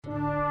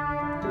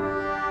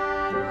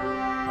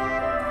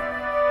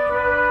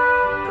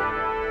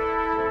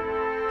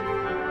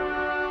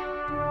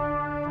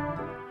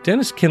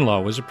Dennis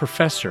Kinlaw was a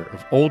professor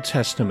of Old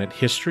Testament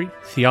history,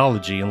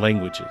 theology, and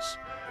languages.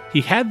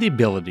 He had the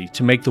ability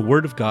to make the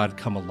Word of God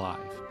come alive,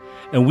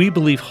 and we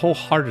believe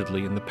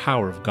wholeheartedly in the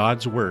power of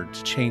God's Word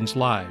to change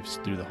lives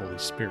through the Holy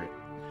Spirit.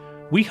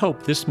 We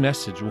hope this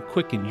message will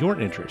quicken your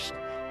interest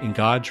in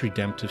God's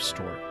redemptive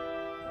story.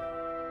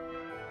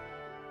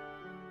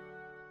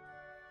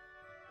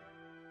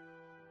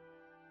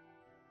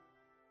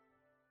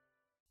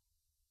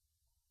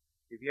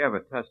 If you have a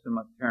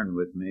Testament, turn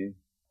with me.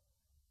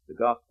 The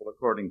Gospel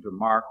according to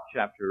Mark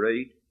chapter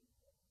 8,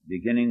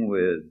 beginning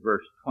with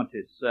verse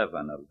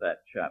 27 of that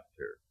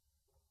chapter.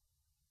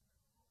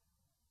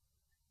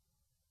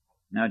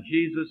 Now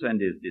Jesus and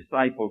his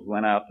disciples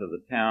went out to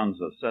the towns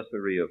of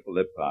Caesarea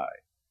Philippi.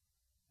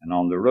 And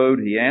on the road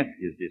he asked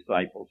his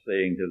disciples,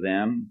 saying to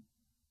them,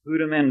 Who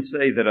do men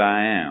say that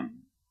I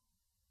am?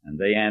 And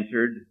they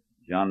answered,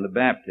 John the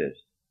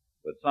Baptist,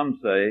 but some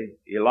say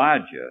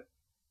Elijah,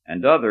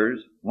 and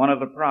others one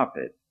of the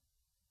prophets.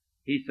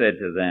 He said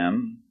to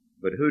them,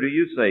 But who do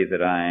you say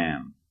that I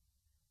am?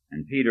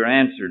 And Peter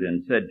answered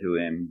and said to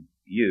him,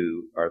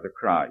 You are the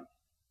Christ.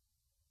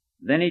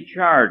 Then he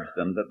charged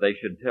them that they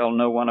should tell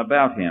no one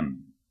about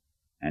him.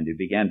 And he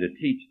began to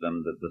teach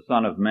them that the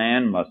Son of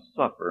Man must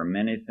suffer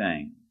many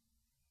things,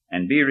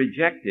 and be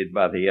rejected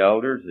by the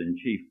elders and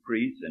chief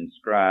priests and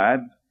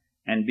scribes,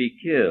 and be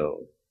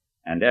killed,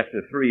 and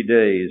after 3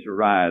 days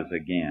rise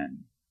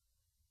again.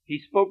 He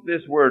spoke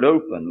this word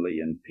openly,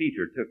 and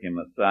Peter took him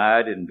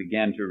aside and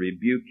began to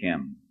rebuke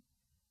him.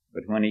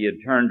 But when he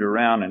had turned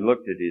around and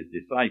looked at his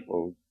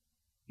disciples,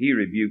 he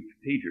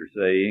rebuked Peter,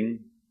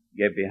 saying,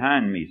 Get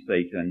behind me,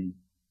 Satan,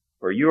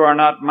 for you are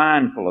not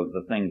mindful of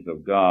the things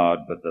of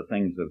God, but the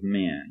things of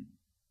men.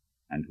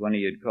 And when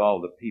he had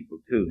called the people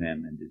to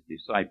him, and his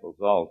disciples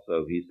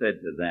also, he said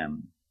to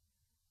them,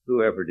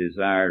 Whoever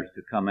desires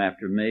to come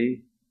after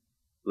me,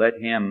 let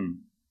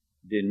him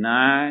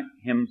deny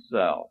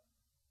himself,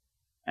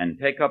 and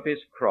take up his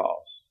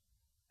cross,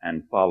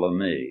 and follow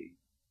me.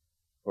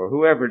 For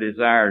whoever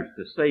desires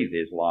to save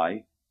his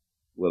life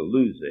will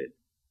lose it,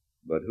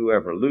 but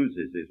whoever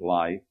loses his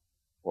life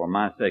for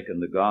my sake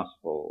and the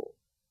gospel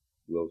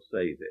will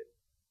save it.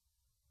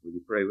 Will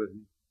you pray with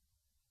me?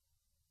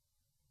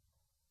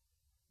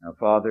 Now,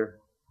 Father,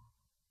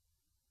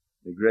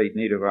 the great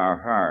need of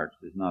our hearts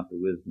is not the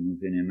wisdom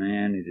of any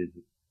man,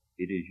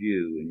 it is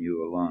you and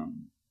you alone.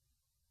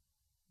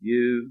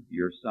 You,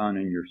 your Son,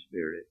 and your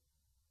Spirit.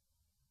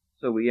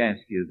 So we ask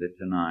you that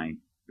tonight,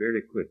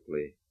 very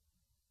quickly,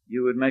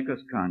 you would make us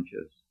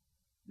conscious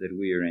that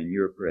we are in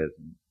your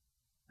presence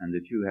and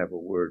that you have a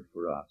word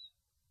for us.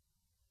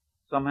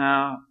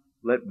 Somehow,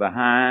 let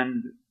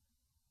behind,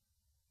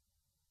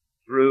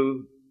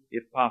 through,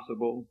 if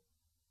possible,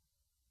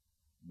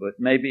 but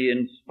maybe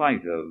in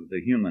spite of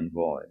the human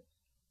voice,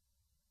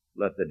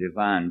 let the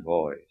divine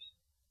voice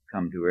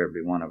come to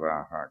every one of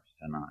our hearts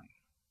tonight.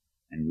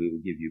 And we will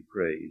give you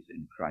praise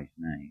in Christ's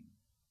name.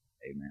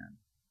 Amen.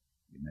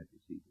 You may be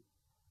seated.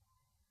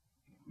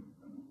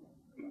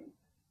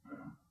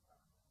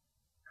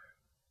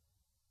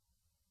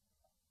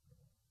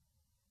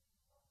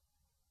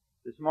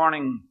 This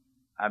morning,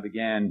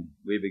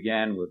 we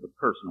began with a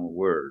personal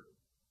word.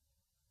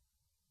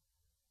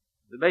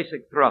 The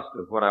basic thrust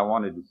of what I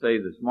wanted to say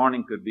this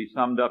morning could be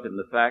summed up in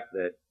the fact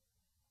that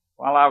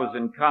while I was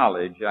in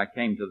college, I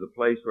came to the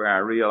place where I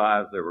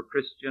realized there were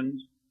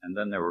Christians and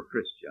then there were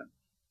Christians.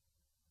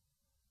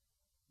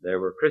 There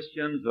were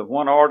Christians of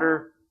one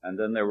order, and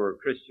then there were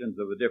Christians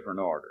of a different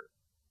order.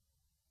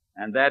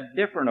 And that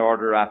different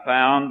order, I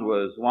found,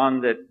 was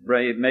one that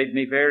made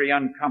me very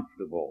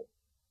uncomfortable,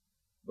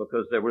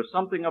 because there was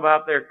something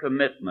about their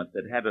commitment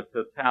that had a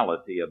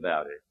totality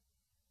about it.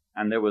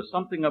 And there was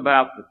something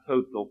about the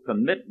total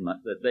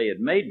commitment that they had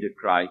made to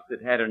Christ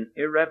that had an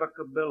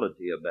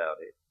irrevocability about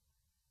it.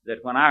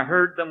 That when I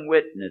heard them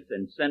witness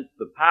and sensed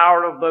the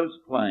power of those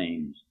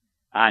claims,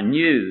 I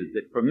knew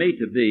that for me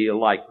to be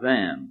like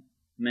them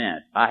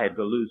meant I had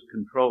to lose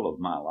control of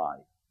my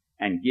life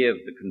and give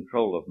the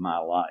control of my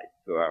life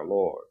to our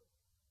Lord.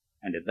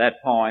 And at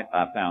that point,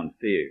 I found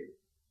fear.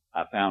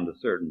 I found a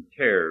certain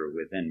terror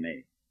within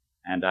me.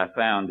 And I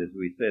found, as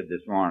we said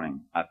this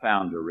morning, I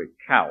found a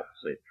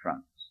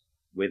recalcitrance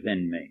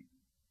within me.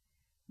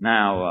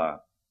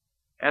 Now,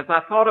 as I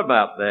thought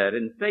about that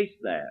and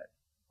faced that,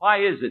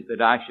 why is it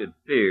that I should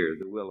fear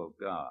the will of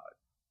God?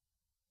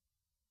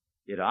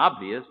 It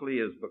obviously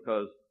is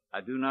because I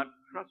do not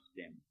trust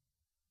Him.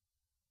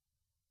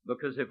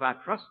 Because if I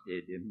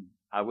trusted Him,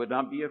 I would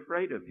not be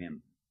afraid of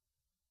Him.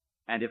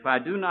 And if I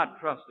do not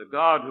trust a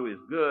God who is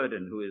good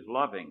and who is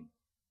loving,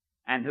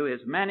 and who has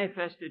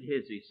manifested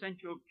His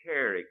essential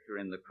character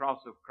in the cross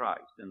of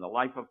Christ, in the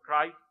life of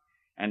Christ,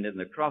 and in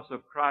the cross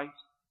of Christ,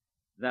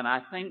 then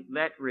I think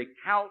that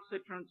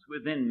recalcitrance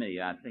within me,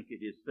 I think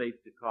it is safe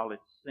to call it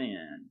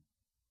sin.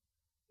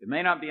 It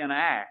may not be an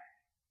act.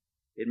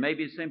 It may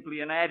be simply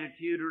an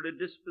attitude or a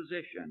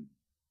disposition.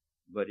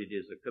 But it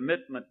is a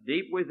commitment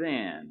deep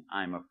within.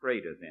 I'm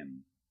afraid of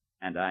Him,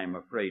 and I am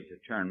afraid to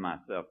turn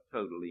myself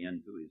totally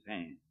into His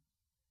hands.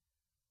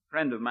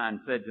 friend of mine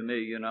said to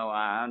me,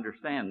 I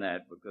understand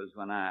that because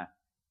when I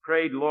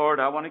prayed, Lord,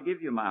 I want to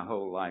give you my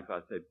whole life, I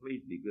said,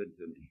 please be good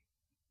to me.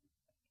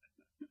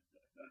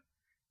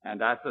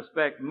 And I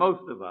suspect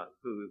most of us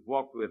who have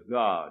walked with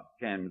God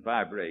can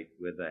vibrate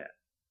with that.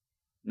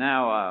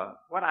 Now,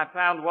 what I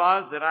found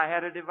was that I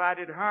had a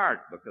divided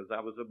heart because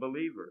I was a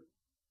believer.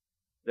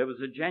 There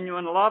was a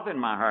genuine love in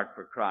my heart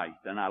for Christ,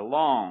 and I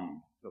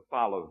longed to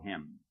follow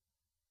Him.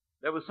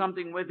 There was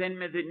something within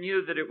me that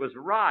knew that it was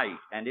right,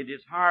 and it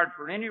is hard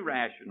for any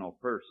rational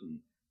person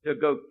to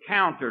go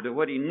counter to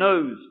what he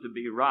knows to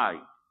be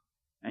right.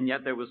 And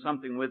yet there was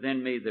something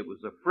within me that was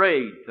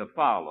afraid to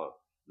follow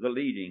the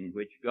leading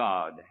which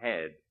God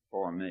had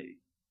for me.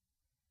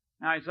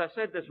 Now, as I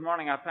said this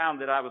morning, I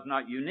found that I was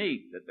not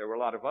unique, that there were a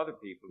lot of other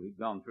people who'd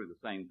gone through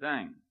the same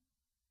thing.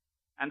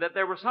 And that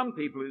there were some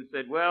people who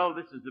said, well,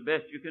 this is the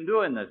best you can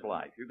do in this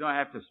life. You're going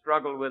to have to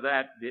struggle with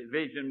that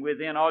division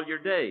within all your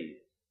days.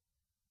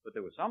 But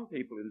there were some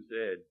people who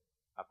said,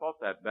 I fought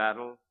that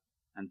battle,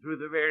 and through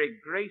the very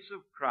grace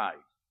of Christ,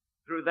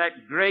 through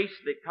that grace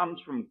that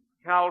comes from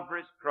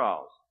Calvary's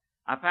cross,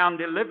 I found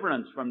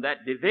deliverance from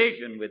that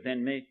division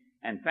within me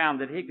and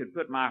found that He could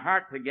put my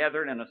heart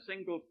together in a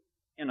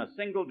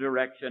single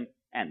direction,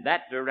 and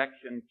that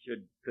direction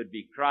could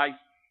be Christ.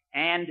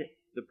 And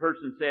the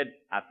person said,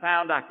 I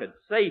found I could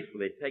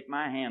safely take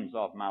my hands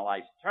off my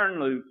life,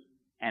 turn loose,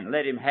 and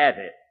let Him have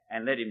it,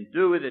 and let Him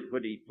do with it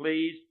what He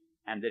pleased,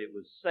 and that it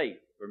was safe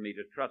for me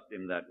to trust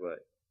Him that way.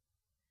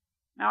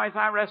 Now, as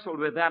I wrestled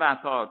with that, I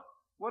thought,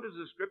 what does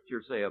the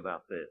Scripture say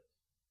about this?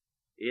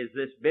 Is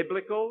this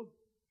biblical?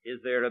 Is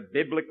there a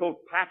biblical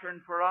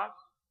pattern for us?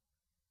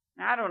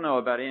 Now, I don't know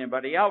about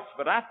anybody else,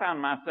 but I found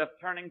myself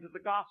turning to the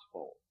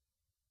Gospel.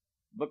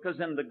 Because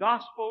in the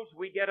Gospels,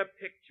 we get a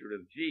picture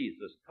of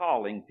Jesus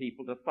calling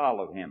people to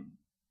follow Him.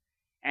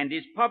 And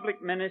His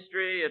public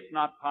ministry, it's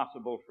not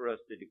possible for us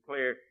to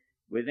declare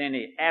with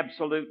any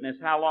absoluteness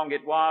how long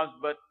it was,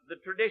 but the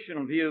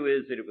traditional view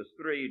is that it was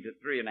 3 to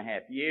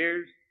 3.5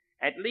 years.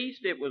 At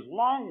least it was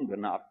long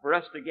enough for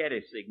us to get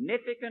a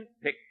significant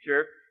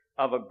picture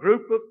of a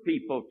group of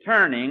people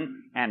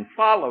turning and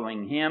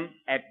following Him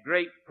at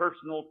great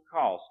personal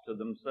cost to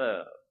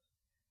themselves.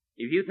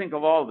 If you think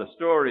of all the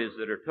stories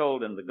that are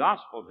told in the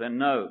Gospels and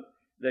know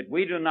that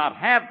we do not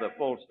have the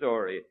full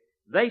story,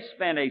 they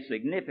spent a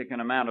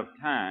significant amount of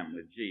time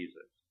with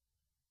Jesus.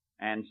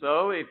 And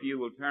so if you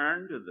will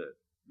turn to the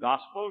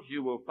Gospels,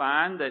 you will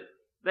find that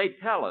they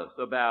tell us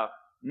about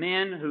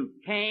men who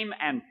came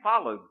and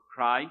followed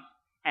Christ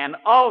and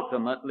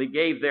ultimately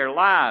gave their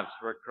lives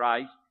for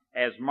Christ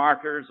as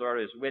martyrs or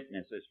as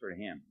witnesses for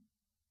Him.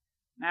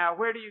 Now,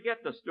 where do you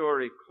get the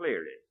story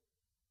clearest?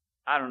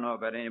 I don't know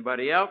about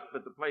anybody else,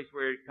 but the place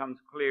where it comes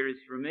clearest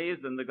for me is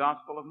in the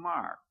Gospel of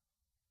Mark.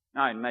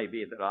 Now, it may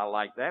be that I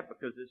like that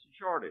because it's the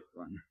shortest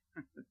one.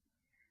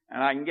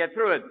 And I can get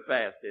through it the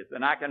fastest,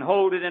 and I can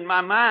hold it in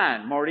my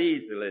mind more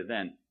easily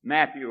than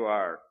Matthew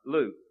or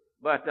Luke.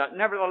 But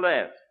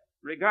nevertheless,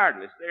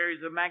 regardless, there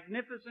is a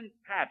magnificent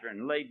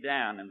pattern laid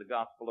down in the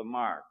Gospel of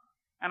Mark.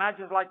 And I'd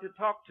just like to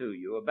talk to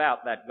you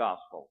about that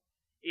Gospel.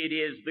 It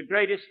is the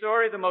greatest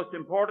story, the most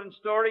important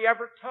story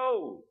ever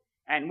told.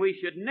 And we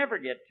should never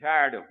get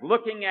tired of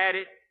looking at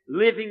it,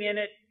 living in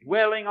it,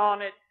 dwelling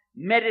on it,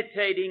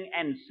 meditating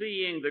and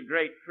seeing the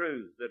great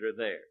truths that are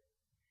there.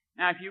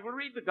 Now, if you will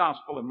read the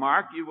Gospel of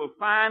Mark, you will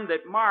find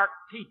that Mark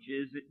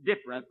teaches it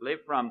differently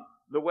from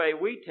the way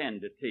we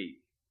tend to teach.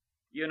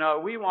 You know,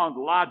 we want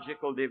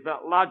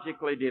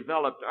logically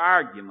developed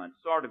arguments,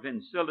 sort of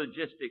in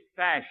syllogistic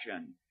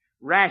fashion,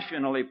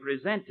 rationally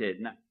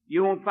presented. Now,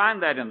 you won't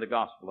find that in the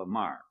Gospel of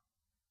Mark.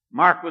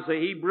 Mark was a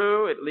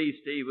Hebrew, at least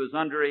he was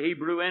under a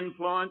Hebrew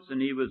influence,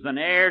 and he was an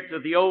heir to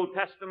the Old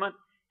Testament,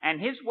 and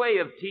his way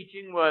of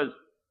teaching was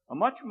a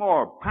much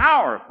more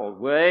powerful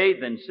way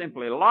than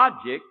simply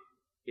logic.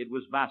 It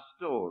was by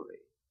story.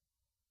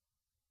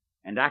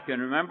 And I can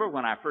remember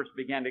when I first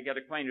began to get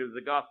acquainted with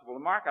the Gospel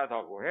of Mark, I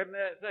thought, well, heaven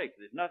sakes,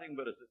 there's nothing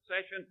but a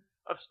succession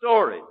of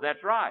stories.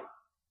 That's right.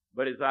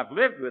 But as I've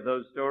lived with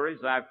those stories,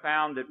 I've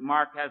found that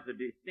Mark has a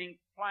distinct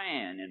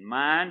plan in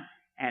mind,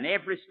 and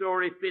every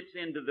story fits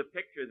into the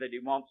picture that he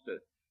wants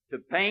to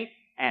paint,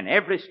 and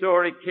every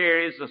story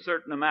carries a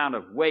certain amount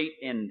of weight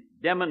in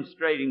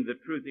demonstrating the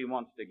truth he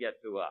wants to get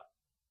to us.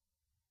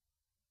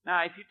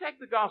 Now, if you take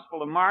the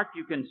Gospel of Mark,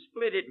 you can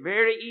split it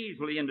very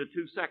easily into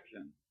two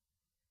sections.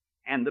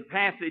 And the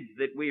passage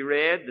that we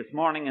read this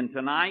morning and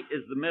tonight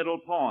is the middle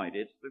point.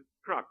 It's the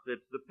crux.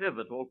 It's the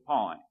pivotal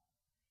point.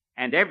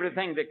 And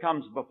everything that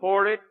comes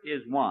before it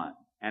is one.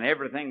 And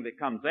everything that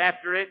comes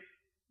after it,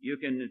 you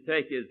can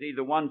take as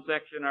either one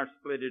section or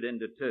split it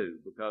into two.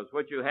 Because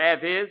what you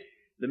have is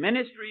the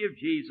ministry of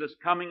Jesus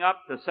coming up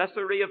to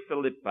Caesarea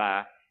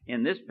Philippi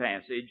in this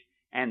passage.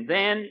 And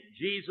then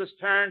Jesus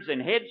turns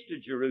and heads to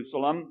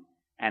Jerusalem.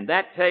 And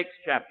that takes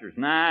chapters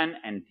 9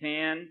 and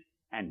 10.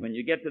 And when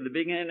you get to the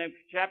beginning of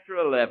chapter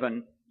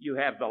 11, you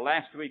have the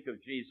last week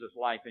of Jesus'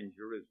 life in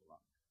Jerusalem.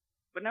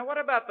 But now what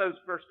about those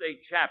first 8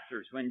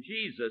 chapters when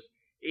Jesus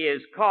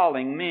is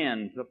calling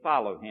men to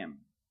follow Him?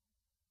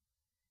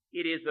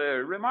 It is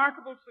a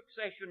remarkable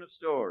succession of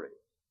stories.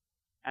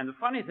 And the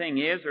funny thing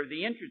is, or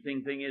the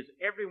interesting thing is,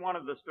 every one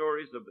of the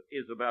stories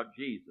is about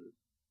Jesus.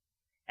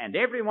 And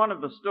every one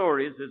of the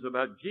stories is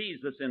about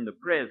Jesus in the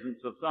presence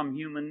of some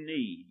human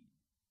need.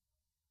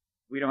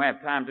 We don't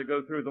have time to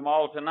go through them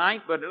all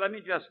tonight, but let me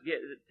just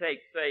take,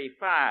 say,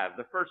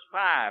 the first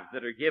five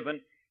that are given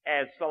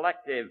as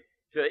selective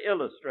to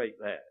illustrate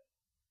that.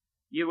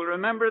 You will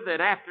remember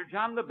that after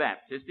John the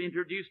Baptist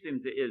introduced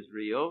him to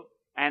Israel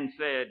and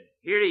said,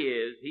 here he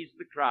is, he's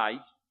the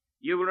Christ,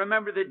 you will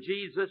remember that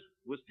Jesus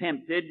was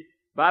tempted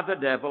by the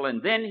devil,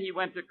 and then he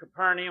went to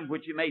Capernaum,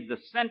 which he made the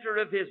center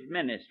of his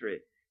ministry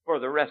for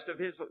the rest of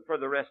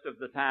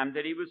the time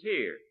that he was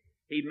here.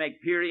 He'd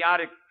make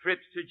periodic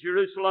trips to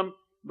Jerusalem,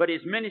 but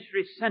his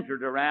ministry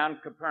centered around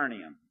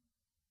Capernaum.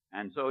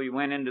 And so he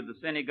went into the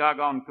synagogue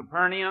on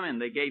Capernaum,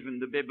 and they gave him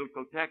the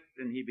biblical text,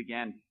 and he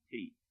began to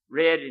teach.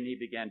 Read, and he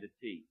began to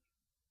teach.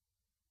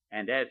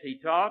 And as he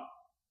taught,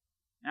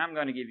 I'm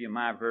going to give you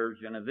my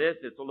version of this.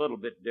 It's a little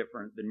bit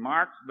different than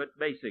Mark's, but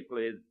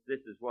basically this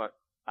is what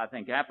I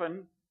think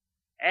happened.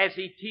 As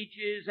he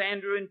teaches,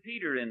 Andrew and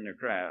Peter in the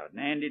crowd.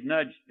 And Andy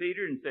nudged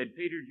Peter and said,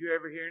 Peter, did you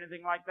ever hear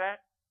anything like that?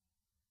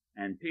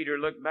 And Peter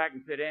looked back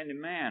and said, Andy,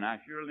 man, I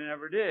surely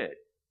never did.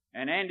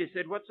 And Andy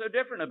said, what's so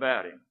different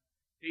about him?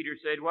 Peter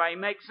said, why, he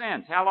makes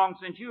sense. How long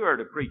since you heard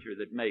a preacher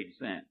that made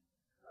sense?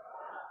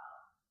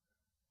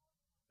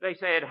 They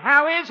said,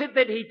 how is it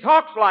that he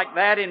talks like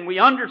that and we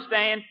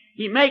understand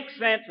he makes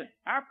sense? And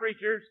our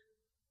preachers,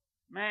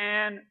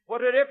 man,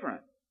 what a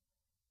difference.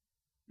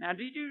 Now,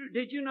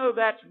 did you know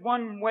that's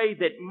one way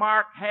that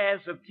Mark has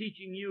of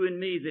teaching you and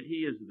me that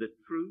he is the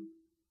truth?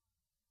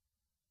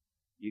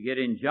 You get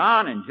in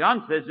John, and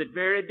John says it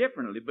very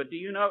differently. But do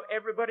you know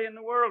everybody in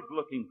the world's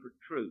looking for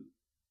truth?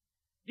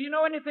 Do you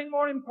know anything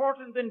more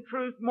important than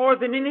truth? More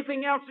than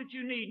anything else that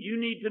you need? You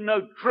need to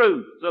know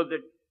truth, so that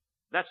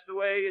that's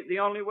the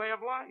only way of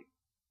life.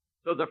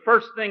 So the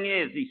first thing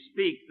is he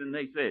speaks, and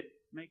they said,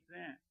 make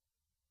sense.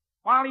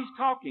 While he's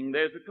talking,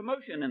 there's a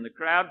commotion in the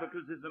crowd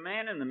because there's a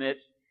man in the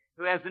midst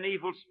who has an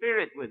evil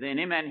spirit within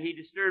him, and he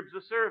disturbs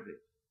the service.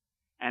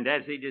 And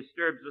as he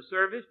disturbs the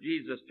service,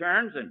 Jesus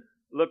turns and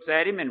looks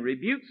at him and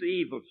rebukes the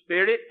evil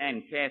spirit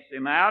and casts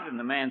him out, and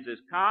the man's as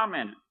calm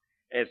and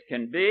as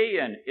can be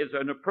and is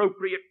an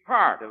appropriate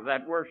part of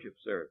that worship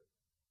service.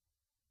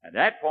 At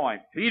that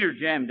point, Peter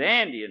jammed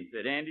Andy and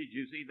said, Andy, did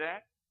you see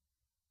that?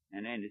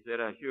 And Andy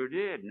said, I sure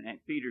did. And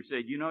Peter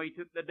said, you know, he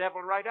took the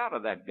devil right out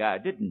of that guy,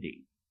 didn't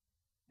he?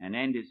 And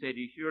Andy said,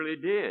 he surely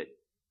did.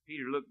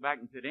 Peter looked back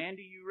and said,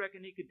 Andy, you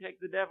reckon he could take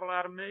the devil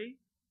out of me?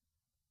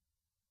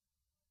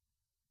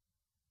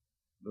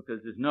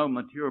 Because there's no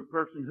mature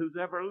person who's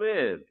ever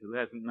lived who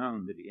hasn't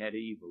known that he had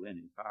evil in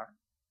his heart.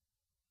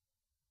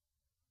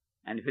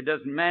 And if it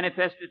doesn't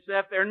manifest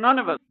itself, there are none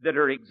of us that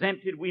are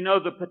exempted. We know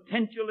the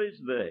potential is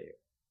there.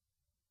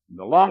 And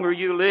the longer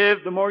you live,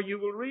 the more you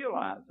will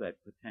realize that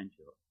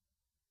potential.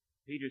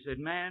 Peter said,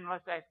 man,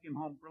 let's ask him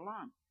home for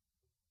lunch.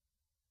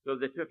 So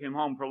they took him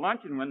home for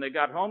lunch, and when they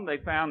got home, they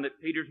found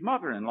that Peter's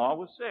mother-in-law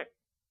was sick.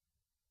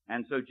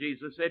 And so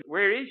Jesus said,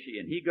 where is she?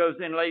 And he goes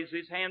in, lays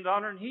his hand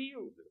on her, and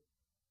heals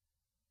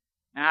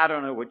her. Now, I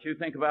don't know what you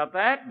think about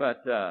that,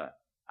 but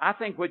I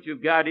think what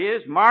you've got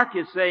is, Mark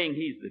is saying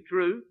he's the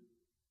truth,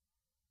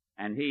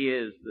 and he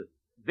is the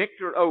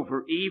victor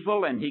over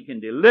evil, and he can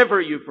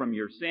deliver you from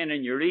your sin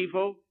and your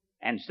evil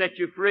and set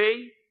you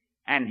free.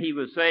 And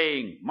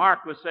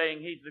Mark was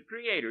saying he's the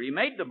creator. He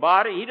made the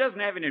body. He doesn't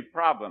have any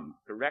problem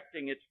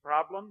correcting its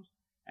problems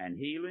and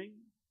healing.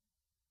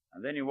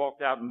 And then he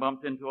walked out and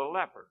bumped into a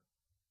leper.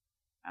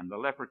 And the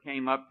leper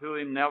came up to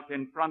him, knelt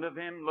in front of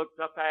him, looked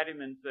up at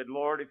him and said,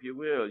 Lord, if you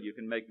will, you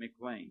can make me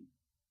clean.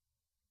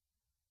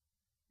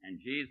 And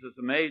Jesus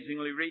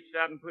amazingly reached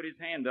out and put his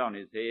hand on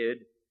his head,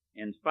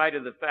 in spite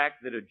of the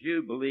fact that a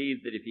Jew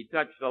believed that if he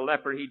touched a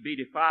leper, he'd be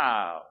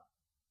defiled.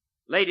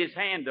 Laid his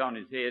hand on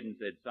his head and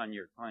said, son,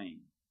 you're clean.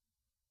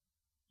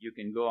 You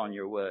can go on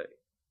your way.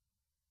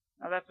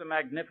 Now, that's a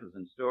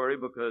magnificent story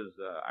because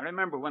I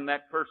remember when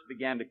that first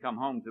began to come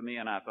home to me,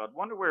 and I thought,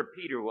 wonder where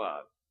Peter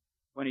was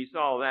when he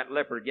saw that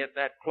leper get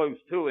that close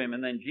to him,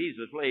 and then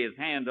Jesus lay his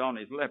hand on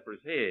his leper's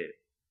head.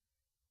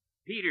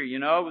 Peter, you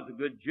know, was a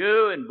good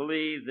Jew and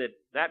believed that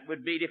that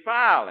would be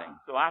defiling.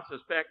 So I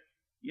suspect,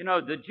 you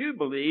know, the Jew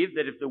believed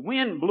that if the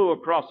wind blew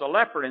across a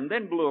leper and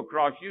then blew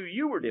across you,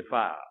 you were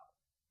defiled.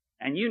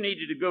 And you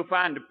needed to go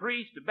find a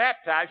priest to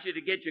baptize you to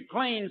get you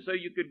clean so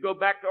you could go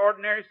back to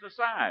ordinary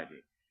society.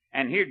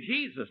 And here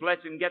Jesus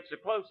lets him get so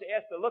close, he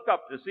has to look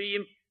up to see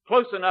him.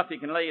 Close enough he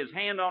can lay his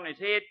hand on his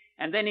head,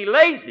 and then he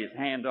lays his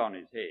hand on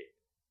his head.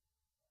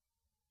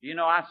 You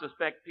know, I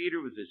suspect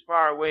Peter was as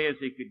far away as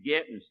he could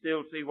get and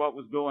still see what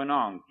was going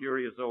on.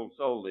 Curious old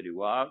soul that he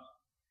was.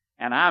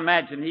 And I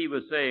imagine he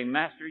was saying,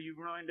 Master, you've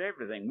ruined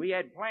everything. We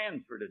had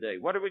plans for today.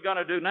 What are we going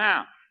to do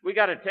now? We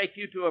got to take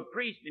you to a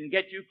priest and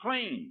get you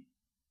clean.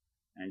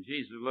 And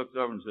Jesus looks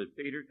over and says,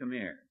 Peter, come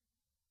here.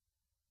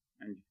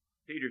 And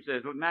Peter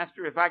says, well,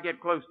 Master, if I get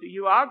close to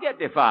you, I'll get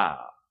defiled.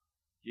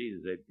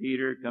 Jesus said,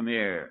 Peter, come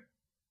here.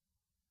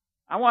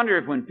 I wonder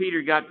if when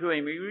Peter got to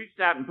him, he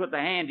reached out and put the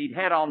hand he'd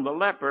had on the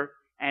leper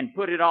and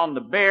put it on the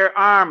bare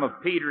arm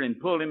of Peter and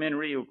pulled him in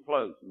real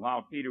close. And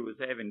while Peter was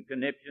having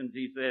conniptions,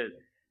 he says,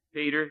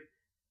 Peter,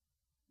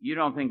 you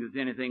don't think there's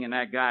anything in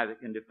that guy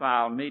that can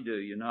defile me, do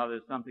you? No,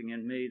 there's something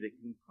in me that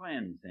can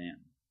cleanse him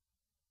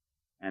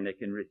and that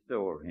can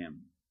restore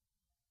him.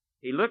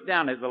 He looked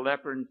down at the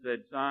leper and said,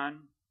 son,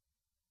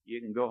 you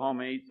can go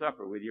home and eat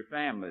supper with your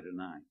family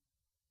tonight.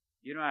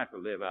 You don't have to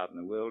live out in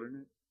the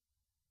wilderness.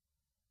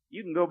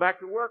 You can go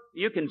back to work.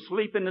 You can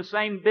sleep in the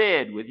same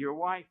bed with your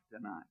wife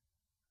tonight.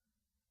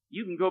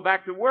 You can go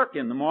back to work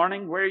in the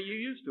morning where you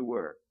used to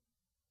work.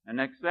 And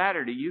next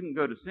Saturday, you can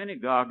go to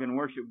synagogue and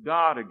worship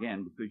God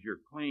again because you're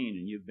clean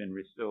and you've been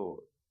restored.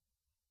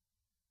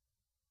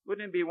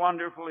 Wouldn't it be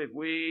wonderful if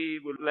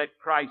we would let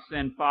Christ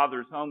send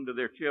fathers home to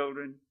their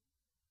children,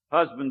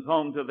 husbands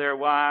home to their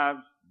wives,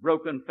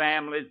 broken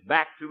families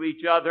back to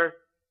each other?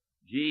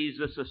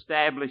 Jesus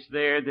established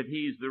there that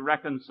He's the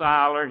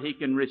reconciler. He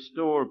can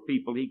restore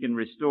people. He can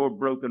restore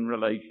broken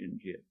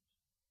relationships.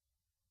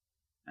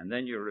 And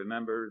then you'll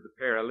remember the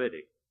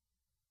paralytic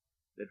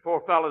that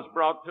four fellows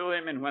brought to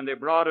Him, and when they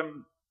brought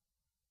Him,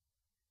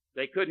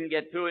 they couldn't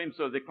get to Him,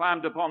 so they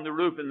climbed up on the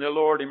roof and they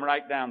lowered Him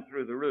right down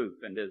through the roof.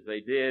 And as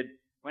they did,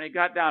 when He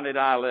got down at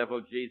eye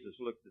level, Jesus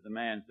looked at the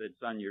man and said,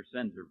 son, your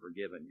sins are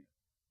forgiven you.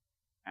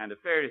 And a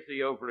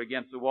Pharisee over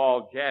against the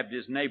wall jabbed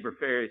his neighbor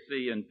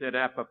Pharisee and said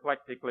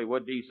apoplectically,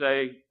 what did he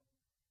say?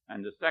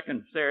 And the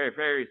second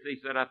Pharisee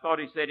said, I thought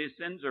he said his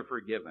sins are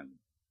forgiven.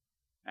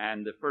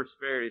 And the first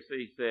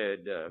Pharisee said,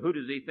 who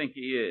does he think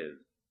he is?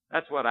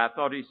 That's what I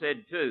thought he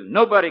said too.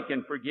 Nobody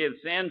can forgive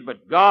sins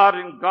but God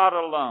and God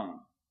alone.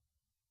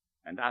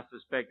 And I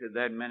suspect at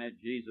that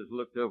minute Jesus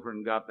looked over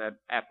and got that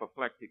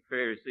apoplectic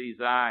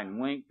Pharisee's eye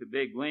and winked a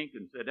big wink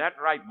and said, that's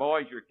right,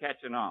 boys, you're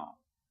catching on.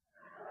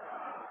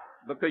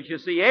 Because you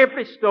see,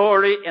 every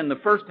story in the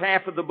first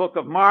half of the book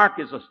of Mark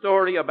is a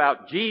story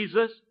about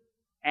Jesus,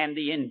 and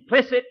the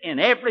implicit in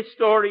every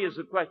story is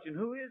the question,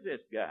 who is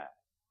this guy?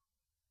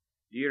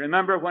 Do you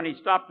remember when He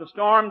stopped the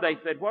storm, they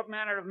said, what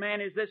manner of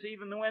man is this?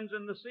 Even the winds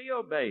and the sea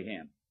obey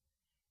Him.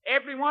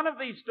 Every one of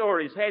these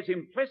stories has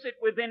implicit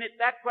within it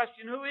that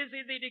question, who is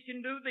He that He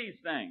can do these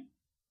things?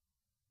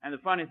 And the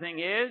funny thing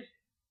is,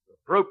 the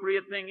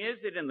appropriate thing is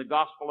that in the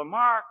Gospel of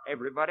Mark,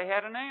 everybody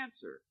had an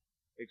answer,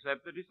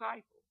 except the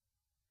disciples.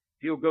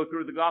 If you'll go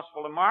through the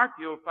Gospel of Mark,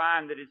 you'll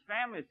find that his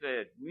family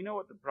said, we know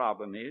what the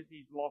problem is.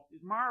 He's lost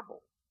his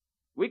marbles.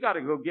 We got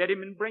to go get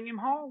him and bring him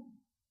home.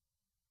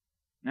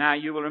 Now,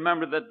 you will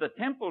remember that the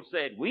temple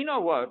said, we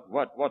know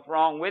what's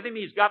wrong with him.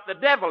 He's got the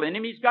devil in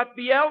him. He's got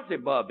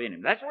Beelzebub in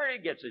him. That's where he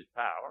gets his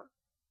power.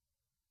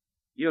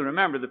 You'll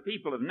remember the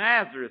people of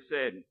Nazareth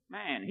said,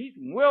 man, he's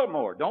from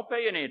Wilmore. Don't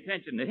pay any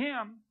attention to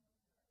him.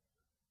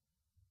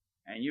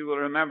 And you will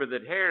remember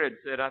that Herod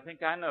said, I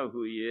think I know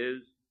who he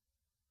is.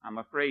 I'm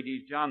afraid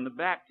he's John the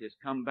Baptist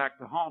come back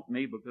to haunt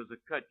me because I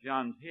cut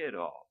John's head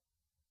off.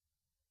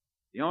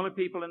 The only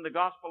people in the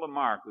Gospel of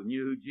Mark who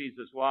knew who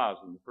Jesus was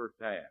in the first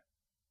half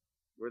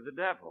were the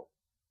devil.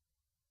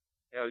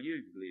 Hell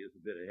usually is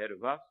a bit ahead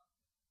of us.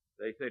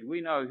 They said,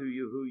 we know who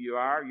you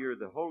are. You're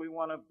the Holy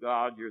One of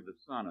God. You're the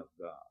Son of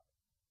God.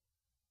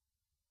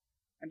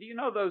 And do you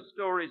know those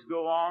stories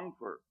go on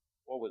for,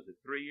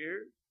 3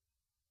 years?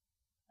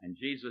 And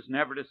Jesus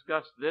never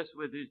discussed this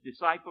with His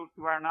disciples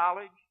to our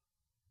knowledge.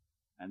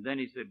 And then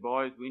He said,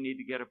 boys, we need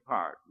to get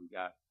apart. We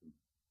got some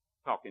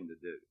talking to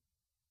do.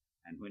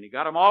 And when He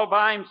got them all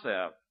by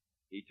Himself,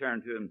 He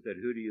turned to them and said,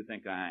 who do you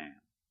think I am?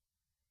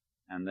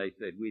 And they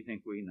said, we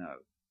think we know.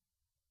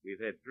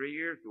 We've had 3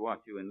 years to watch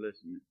you and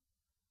listen.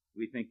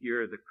 We think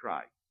you're the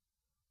Christ,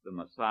 the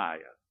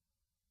Messiah.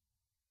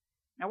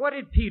 Now, what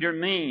did Peter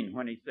mean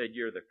when he said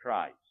you're the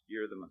Christ,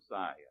 you're the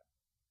Messiah?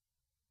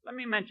 Let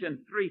me mention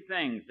 3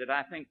 things that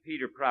I think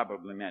Peter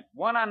probably meant.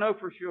 One, I know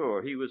for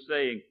sure. He was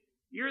saying,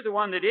 you're the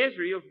one that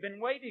Israel's been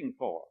waiting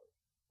for.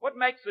 What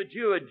makes a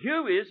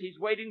Jew is he's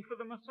waiting for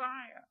the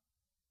Messiah.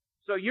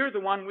 So you're the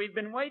one we've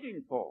been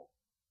waiting for.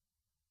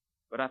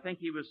 But I think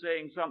he was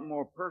saying something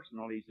more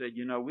personal. He said,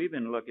 we've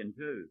been looking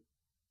too.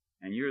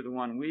 And you're the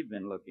one we've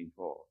been looking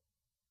for.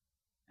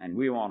 And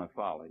we want to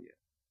follow you.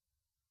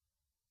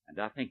 And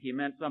I think he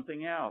meant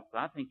something else.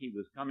 I think he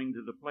was coming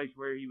to the place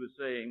where he was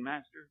saying,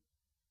 Master,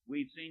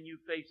 we've seen you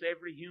face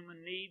every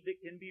human need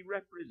that can be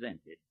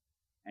represented.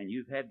 And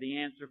you've had the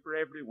answer for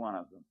every one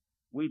of them.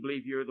 We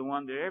believe you're the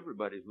one that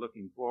everybody's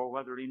looking for,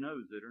 whether he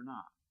knows it or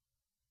not.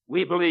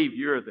 We believe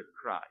you're the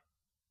Christ.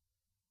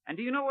 And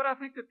do you know what I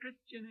think a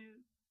Christian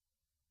is?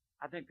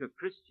 I think a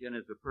Christian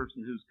is a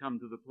person who's come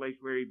to the place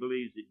where he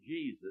believes that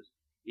Jesus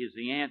is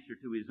the answer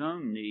to his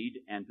own need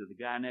and to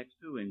the guy next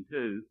to him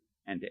too,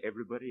 and to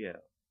everybody else.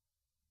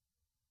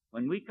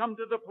 When we come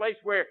to the place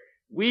where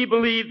we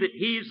believe that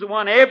He's the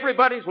one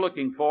everybody's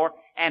looking for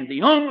and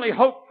the only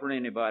hope for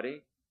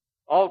anybody,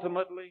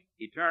 ultimately,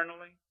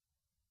 eternally,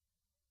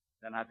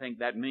 then I think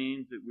that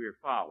means that we're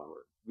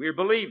followers. We're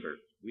believers.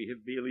 We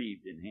have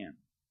believed in Him.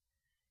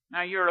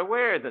 Now, you're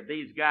aware that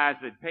these guys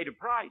had paid a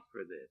price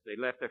for this.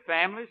 They left their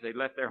families. They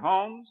left their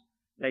homes.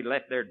 They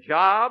left their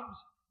jobs.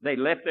 They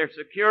left their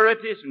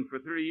securities, and for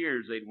 3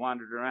 years they'd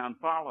wandered around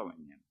following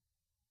him.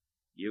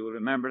 You will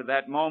remember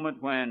that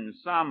moment when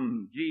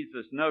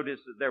Jesus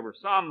noticed that there were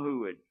some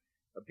who had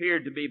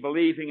appeared to be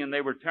believing and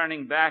they were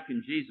turning back,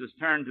 and Jesus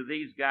turned to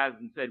these guys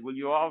and said, "Will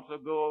you also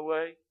go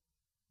away?"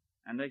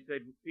 And they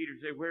said, Peter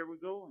said, "Where are we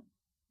going?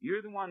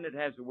 You're the one that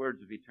has the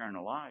words of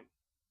eternal life."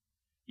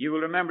 You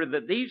will remember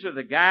that these are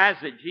the guys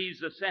that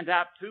Jesus sent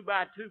out 2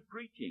 by 2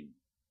 preaching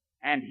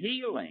and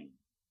healing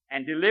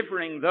and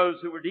delivering those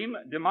who were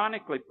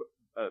demonically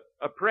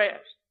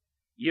oppressed.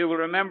 You will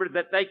remember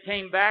that they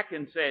came back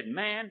and said,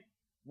 "Man,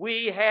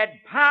 we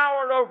had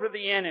power over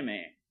the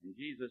enemy." And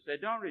Jesus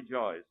said, "Don't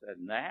rejoice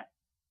in that.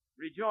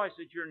 Rejoice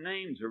that your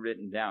names are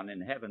written down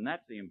in heaven.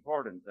 That's the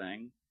important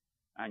thing."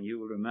 And you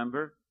will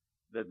remember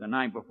that the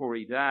night before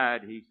he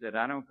died, he said,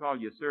 "I don't call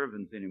you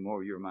servants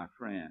anymore. You're my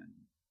friends.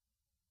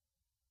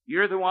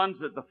 You're the ones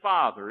that the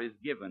Father has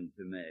given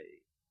to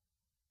me.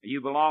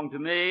 You belong to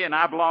me, and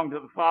I belong to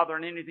the Father,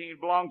 and anything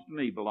that belongs to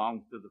me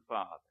belongs to the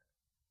Father."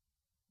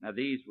 Now,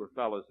 these were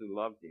fellows who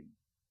loved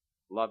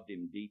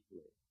him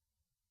deeply.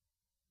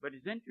 But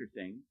it's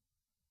interesting,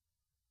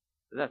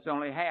 that's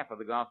only half of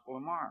the Gospel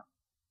of Mark.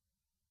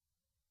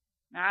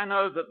 Now, I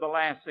know that the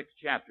last 6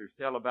 chapters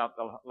tell about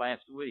the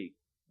last week,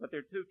 but there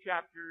are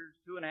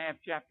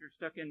 2.5 chapters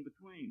stuck in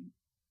between.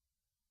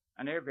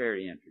 And they're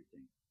very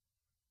interesting,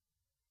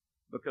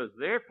 because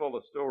they're full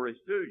of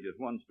stories too, just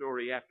one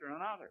story after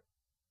another.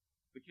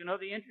 But you know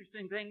the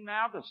interesting thing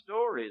now? The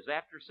stories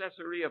after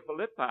Caesarea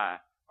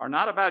Philippi are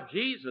not about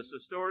Jesus. The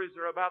stories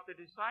are about the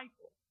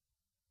disciples.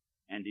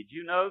 And did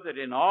you know that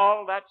in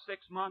all that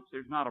 6 months,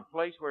 there's not a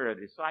place where a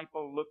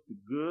disciple looked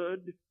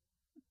good?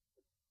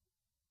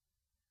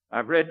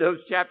 I've read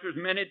those chapters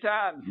many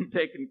times and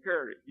taken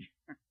courage.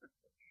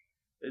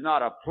 There's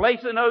not a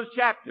place in those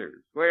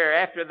chapters where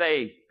after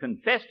they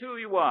confessed who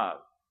he was,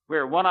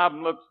 where one of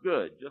them looks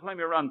good. Just let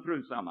me run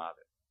through some of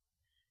it.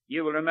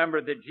 You will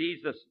remember that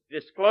Jesus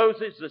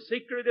discloses the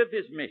secret of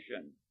his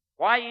mission,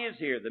 why he is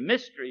here, the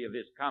mystery of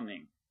his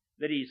coming,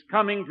 that he's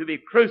coming to be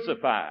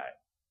crucified.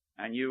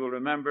 And you will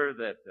remember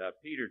that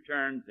Peter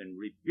turns and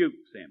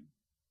rebukes him.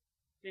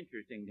 It's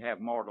interesting to have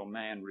mortal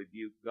man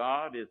rebuke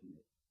God, isn't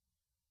it?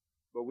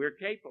 But we're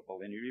capable,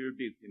 and he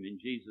rebuked him. And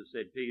Jesus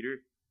said, "Peter,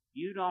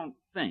 you don't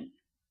think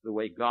the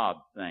way God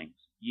thinks.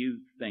 You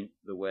think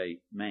the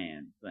way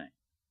man thinks."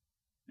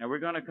 Now, we're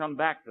going to come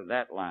back to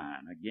that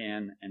line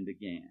again and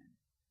again.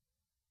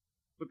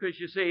 Because,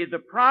 you see, the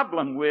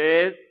problem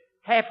with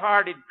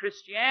half-hearted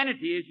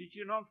Christianity is that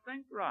you don't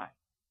think right.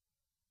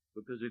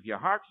 Because if your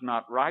heart's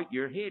not right,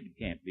 your head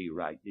can't be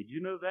right. Did you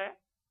know that?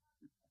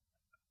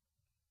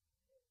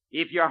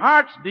 If your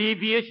heart's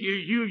devious, you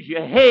use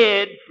your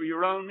head for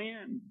your own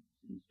ends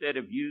instead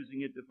of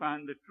using it to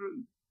find the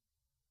truth.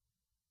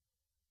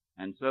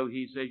 And so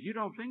he says, "You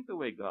don't think the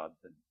way God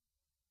thinks."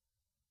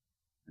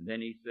 And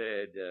then he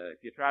said,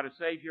 "If you try to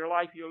save your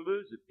life, you'll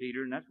lose it,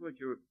 Peter." And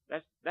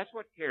that's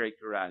what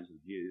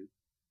characterizes you.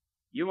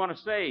 You want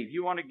to save,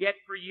 you want to get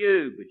for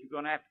you, but you're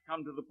going to have to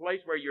come to the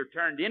place where you're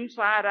turned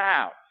inside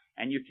out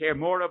and you care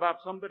more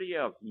about somebody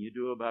else than you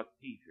do about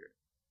Peter.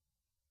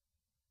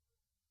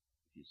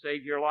 If you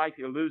save your life,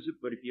 you'll lose it,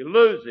 but if you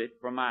lose it,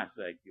 for my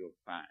sake, you'll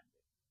find it.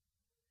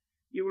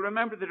 You will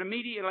remember that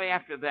immediately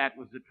after that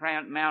was the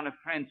Mount of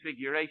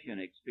Transfiguration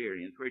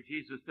experience, where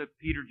Jesus took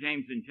Peter,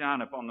 James, and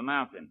John up on the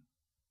mountain.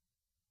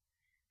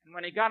 And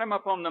when he got him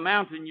up on the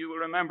mountain, you will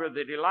remember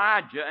that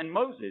Elijah and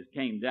Moses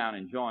came down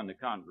and joined the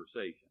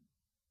conversation.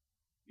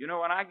 You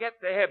know, when I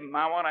get to heaven,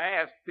 I want to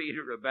ask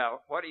Peter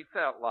about what he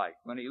felt like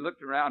when he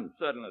looked around and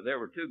suddenly there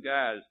were 2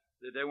 guys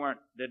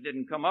that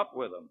didn't come up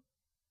with him.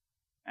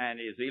 And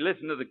as he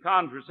listened to the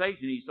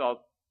conversation, he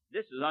thought,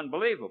 "This is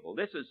unbelievable.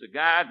 This is the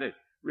guy that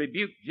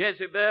rebuked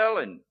Jezebel,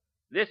 and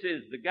this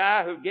is the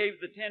guy who gave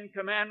the 10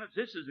 Commandments.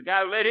 This is the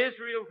guy who led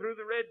Israel through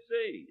the Red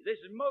Sea. This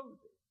is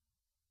Moses."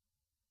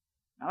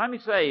 Now let me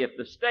say, if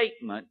the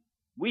statement,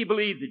 "We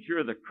believe that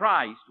you're the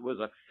Christ," was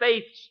a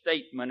faith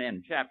statement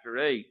in chapter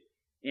 8,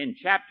 in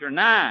chapter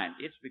 9,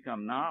 it's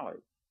become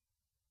knowledge.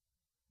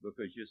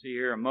 Because you see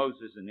here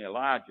Moses and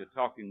Elijah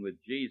talking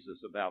with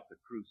Jesus about the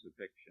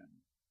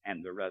crucifixion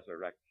and the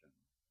resurrection.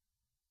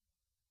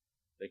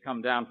 They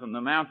come down from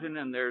the mountain,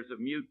 and there's a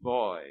mute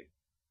boy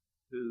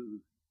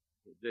who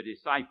the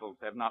disciples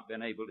have not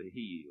been able to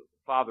heal.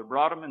 The Father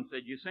brought him and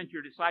said, "You sent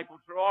your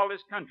disciples through all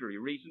this country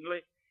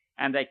recently,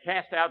 and they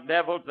cast out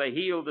devils, they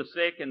healed the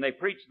sick, and they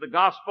preached the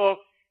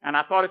gospel. And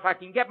I thought, if I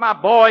can get my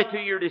boy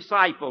to your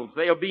disciples,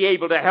 they'll be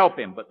able to help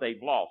him." But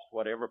they've lost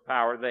whatever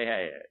power they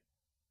had.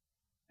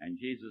 And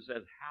Jesus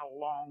says, "How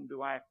long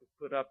do I have to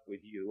put up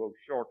with you, O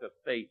short of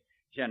faith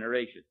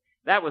generation?"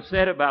 That was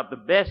said about the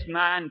best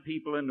 9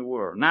 people in the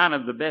world, 9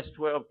 of the best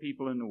 12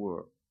 people in the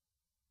world.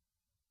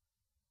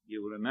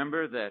 You will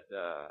remember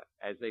that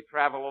as they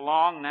travel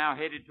along, now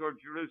headed toward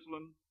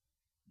Jerusalem,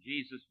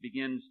 Jesus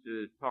begins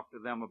to talk to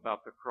them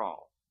about the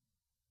cross.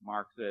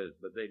 Mark says,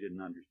 but they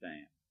didn't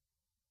understand.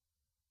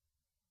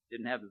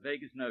 Didn't have the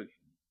vaguest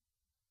notion.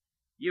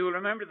 You will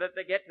remember that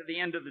they get to the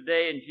end of the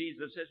day and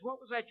Jesus says,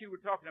 "What was that you were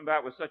talking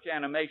about with such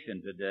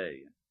animation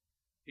today?"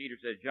 Peter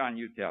said, John,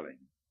 you tell him.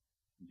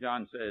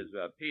 John says,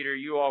 Peter,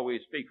 you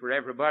always speak for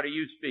everybody.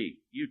 You speak.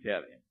 You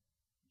tell him.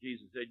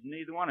 Jesus said,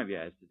 neither one of you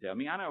has to tell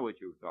me. I know what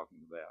you were talking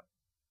about.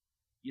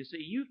 You see,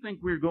 you think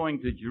we're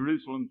going to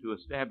Jerusalem to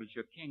establish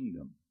a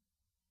kingdom.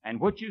 And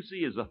what you see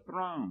is a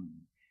throne.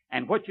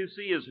 And what you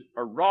see is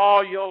a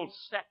royal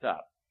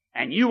setup.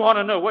 And you want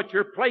to know what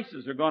your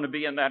places are going to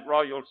be in that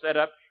royal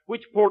setup,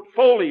 which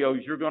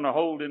portfolios you're going to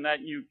hold in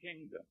that new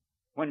kingdom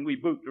when we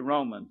boot the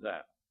Romans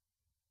out.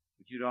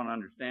 But you don't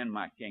understand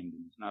my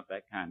kingdom. It's not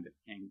that kind of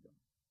kingdom.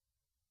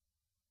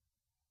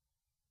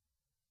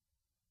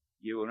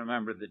 You will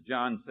remember that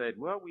John said,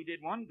 well, we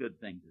did one good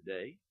thing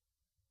today.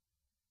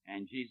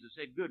 And Jesus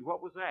said, good,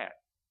 what was that?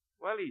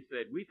 Well, he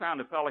said, we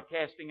found a fellow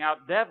casting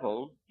out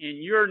devils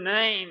in your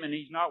name, and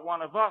he's not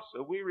one of us,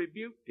 so we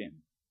rebuked him.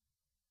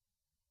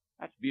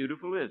 That's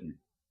beautiful, isn't it?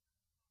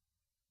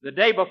 The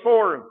day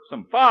before,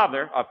 a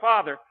father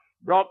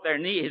brought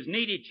his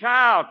needy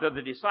child to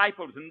the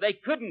disciples, and they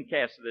couldn't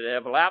cast the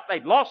devil out.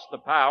 They'd lost the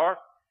power,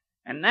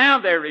 and now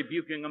they're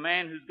rebuking a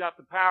man who's got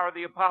the power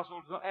the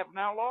apostles have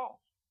now lost.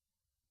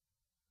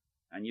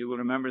 And you will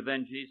remember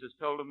then Jesus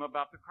told them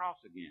about the cross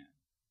again.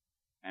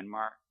 And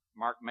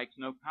Mark makes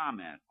no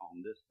comment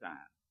on this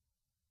time.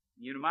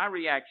 You know, my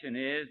reaction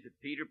is that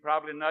Peter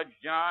probably nudged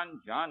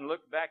John. John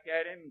looked back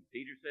at him.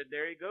 Peter said,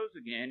 there he goes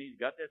again. He's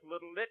got this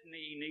little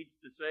litany he needs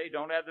to say.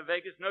 Don't have the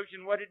vaguest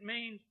notion what it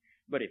means.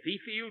 But if he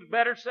feels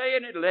better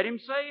saying it, let him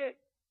say it.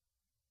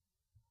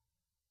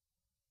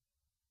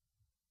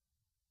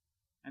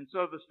 And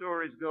so the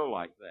stories go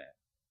like that.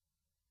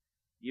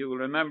 You will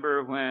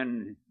remember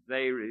when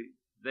they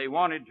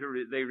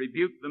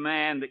rebuked the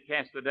man that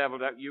cast the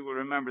devil out. You will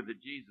remember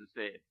that Jesus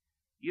said,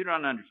 you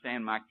don't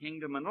understand my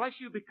kingdom unless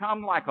you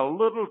become like a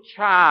little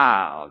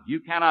child.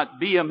 You cannot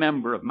be a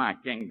member of my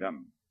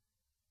kingdom.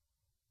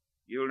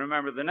 You'll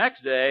remember the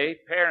next day,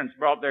 parents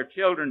brought their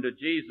children to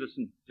Jesus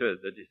and to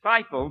the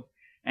disciples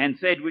and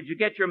said, would you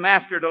get your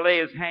master to lay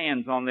his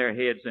hands on their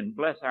heads and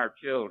bless our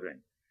children?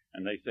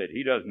 And they said,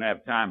 he doesn't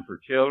have time for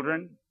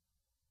children.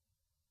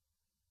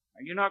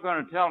 You're not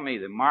going to tell me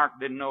that Mark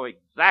didn't know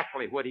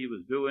exactly what he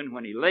was doing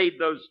when he laid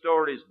those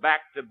stories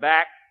back to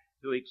back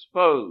to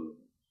expose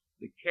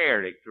the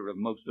character of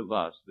most of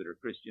us that are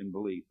Christian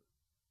believers.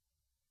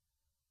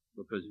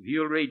 Because if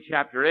you'll read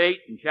chapter 8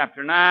 and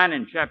chapter 9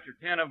 and chapter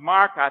 10 of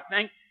Mark, I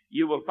think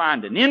you will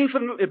find an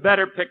infinitely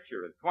better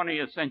picture of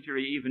 20th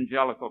century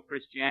evangelical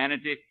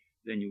Christianity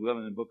than you will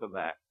in the book of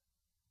Acts.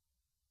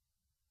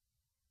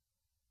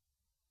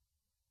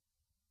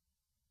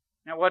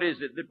 Now, what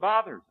is it that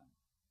bothers them?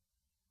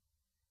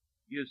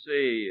 You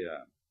see,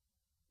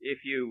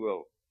 if you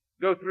will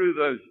go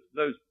through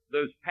those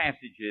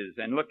passages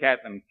and look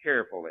at them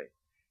carefully,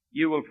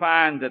 you will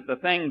find that the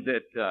thing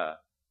that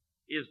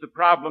is the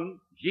problem,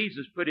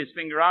 Jesus put his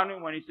finger on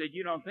it when he said,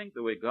 you don't think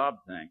the way God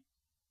thinks,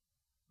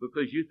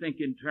 because you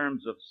think in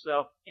terms of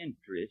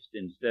self-interest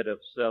instead of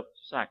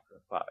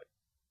self-sacrifice.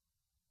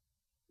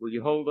 Will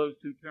you hold those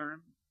two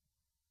terms?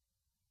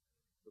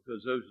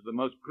 Because those are the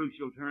most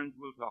crucial terms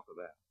we'll talk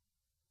about.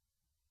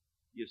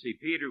 You see,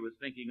 Peter was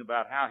thinking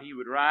about how he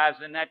would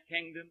rise in that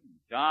kingdom.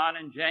 John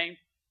and James.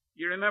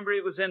 You remember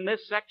it was in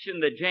this section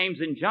that James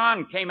and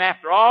John came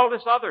after all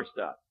this other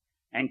stuff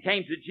and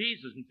came to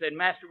Jesus and said,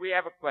 Master, we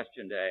have a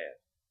question to ask.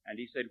 And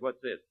he said,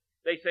 what's this?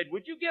 They said,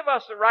 would you give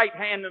us the right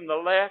hand and the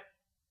left?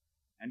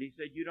 And he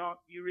said, you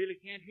really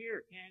can't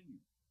hear, can you?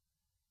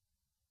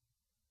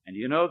 And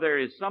you know, there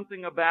is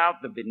something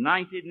about the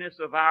benightedness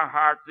of our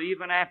hearts,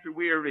 even after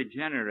we are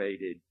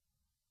regenerated,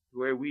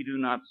 where we do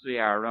not see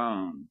our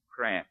own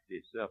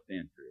crafty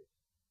self-interest.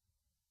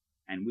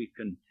 And we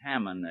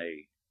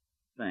contaminate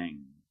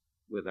things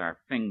with our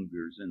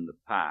fingers in the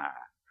pie,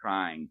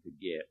 trying to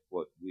get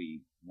what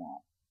we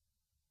want.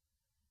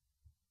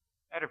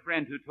 I had a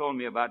friend who told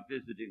me about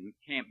visiting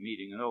a camp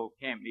meeting, an old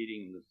camp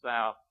meeting in the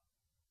South,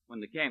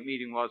 when the camp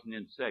meeting wasn't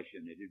in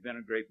session. It had been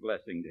a great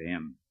blessing to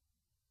him.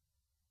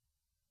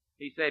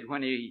 He said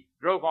when he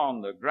drove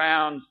on the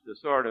grounds to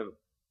sort of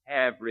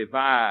have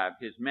revived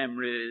his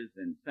memories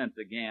and sense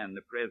again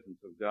the presence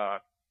of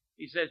God,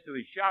 he says to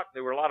his shock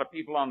there were a lot of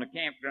people on the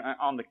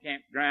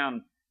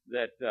campground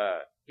that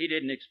he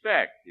didn't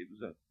expect. It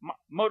was a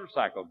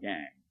motorcycle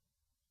gang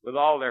with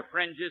all their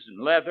fringes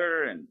and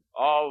leather and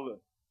all the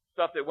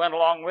stuff that went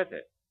along with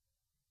it.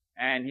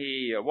 And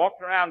he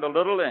walked around a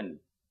little, and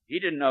he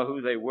didn't know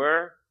who they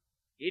were.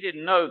 He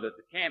didn't know that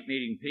the camp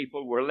meeting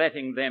people were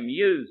letting them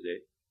use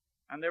it,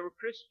 and they were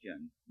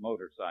Christian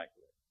motorcyclists.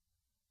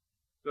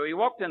 So he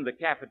walked in the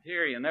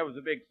cafeteria, and there was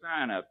a big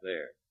sign up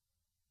there. It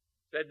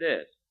said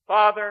this,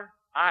 Father,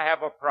 I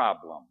have a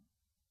problem.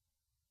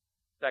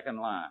 Second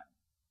line,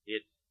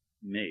 it's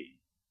me.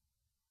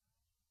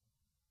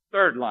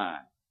 Third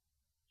line,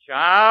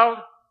 child,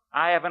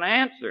 I have an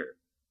answer.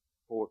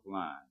 Fourth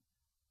line,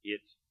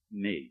 it's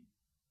me.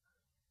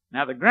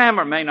 Now the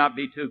grammar may not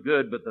be too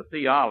good, but the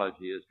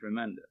theology is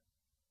tremendous.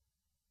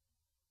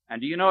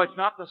 And do you know it's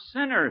not the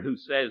sinner who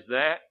says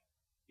that,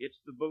 it's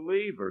the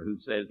believer who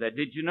says that.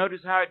 Did you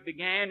notice how it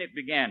began? It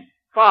began,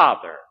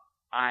 Father,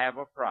 I have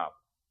a problem.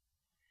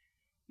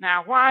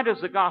 Now, why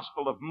does the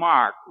Gospel of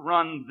Mark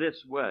run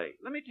this way?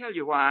 Let me tell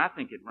you why I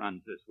think it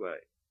runs this way.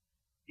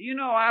 Do you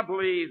know, I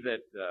believe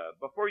that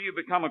before you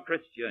become a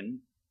Christian,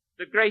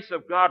 the grace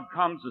of God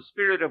comes, the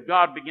Spirit of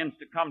God begins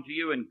to come to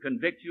you and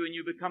convict you, and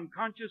you become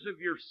conscious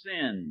of your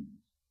sins.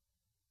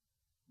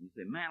 You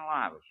say, man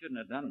alive, I shouldn't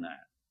have done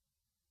that.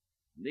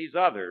 And these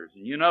others,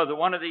 and you know that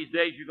one of these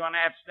days you're going to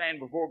have to stand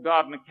before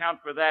God and account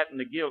for that, and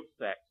the guilt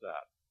stacks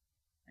up.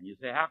 And you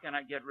say, how can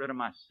I get rid of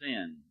my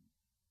sins?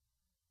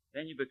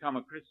 Then you become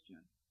a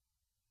Christian.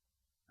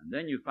 And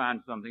then you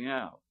find something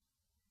else.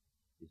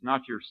 It's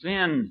not your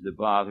sins that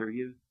bother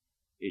you.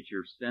 It's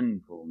your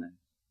sinfulness.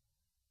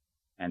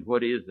 And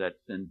what is that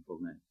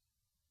sinfulness?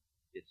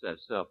 It's that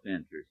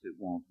self-interest that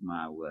wants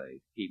my way,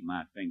 to keep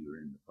my finger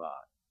in the pot.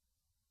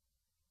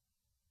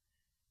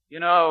 You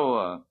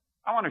know,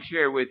 I want to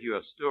share with you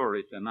a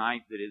story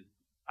tonight that is,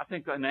 I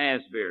think, an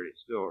Asbury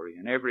story,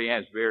 and every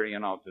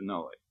Asburian ought to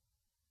know it.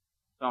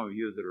 Some of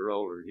you that are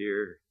older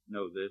here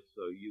know this,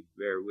 so you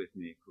bear with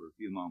me for a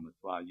few moments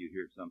while you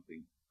hear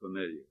something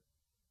familiar.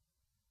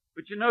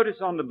 But you notice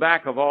on the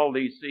back of all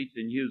these seats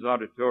in Hughes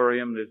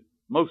Auditorium,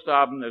 most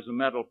of them, there's a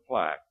metal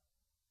plaque,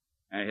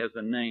 and it has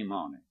a name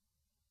on it.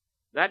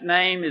 That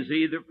name is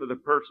either for the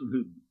person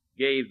who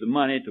gave the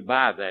money to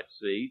buy that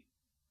seat,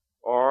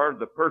 or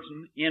the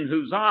person in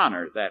whose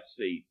honor that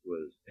seat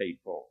was paid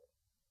for.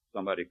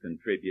 Somebody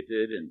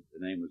contributed, and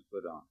the name was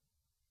put on.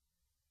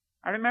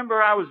 I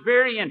remember I was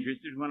very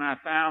interested when I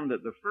found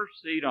that the first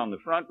seat on the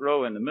front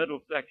row in the middle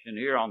section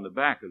here on the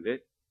back of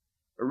it,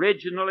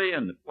 originally,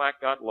 and the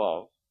plaque got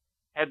lost,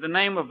 had the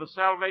name of a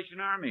Salvation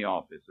Army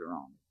officer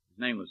on it. His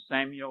name was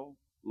Samuel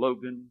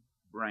Logan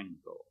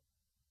Brangle.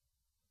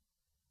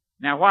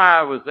 Now,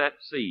 why was that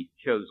seat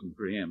chosen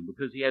for him?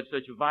 Because he had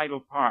such a vital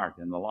part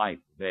in the life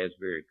of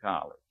Asbury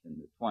College in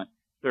the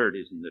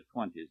 30s and the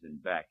 20s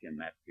and back in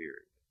that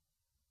period.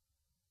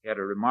 He had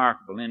a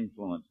remarkable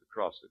influence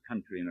across the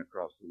country and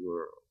across the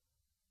world.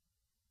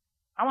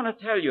 I want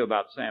to tell you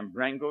about Sam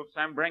Brangle.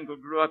 Sam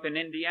Brangle grew up in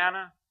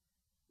Indiana,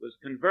 was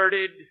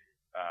converted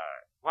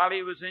while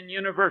he was in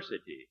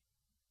university,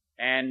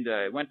 and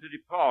went to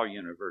DePaul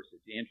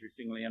University.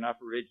 Interestingly enough,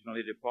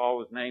 originally DePaul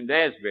was named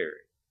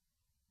Asbury,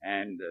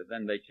 and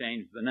then they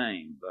changed the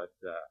name. But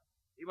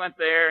he went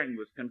there and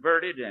was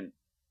converted and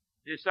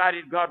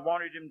decided God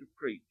wanted him to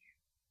preach.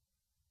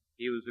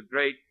 He was a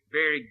great,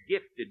 very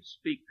gifted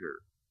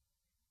speaker.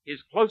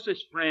 His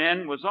closest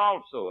friend was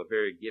also a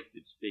very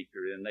gifted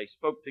speaker, and they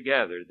spoke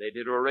together. They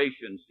did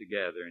orations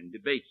together and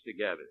debates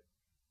together.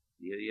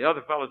 The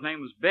other fellow's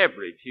name was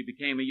Beveridge. He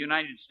became a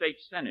United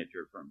States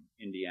Senator from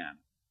Indiana.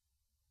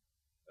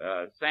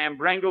 Sam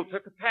Brangle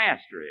took a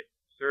pastorate,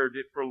 served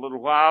it for a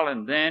little while,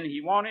 and then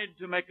he wanted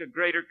to make a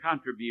greater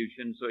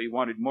contribution, so he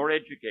wanted more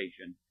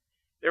education.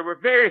 There were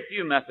very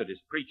few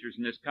Methodist preachers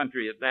in this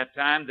country at that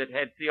time that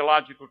had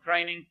theological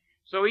training,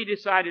 so he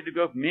decided to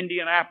go from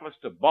Indianapolis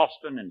to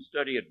Boston and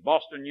study at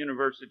Boston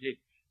University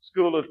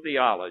School of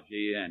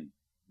Theology, and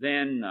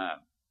then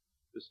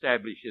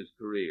establish his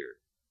career.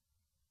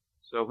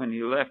 So when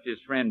he left his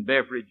friend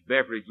Beveridge,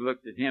 Beveridge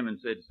looked at him and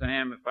said,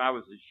 Sam, if I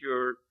was as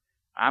sure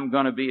I'm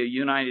going to be a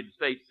United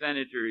States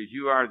Senator as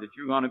you are that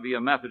you're going to be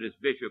a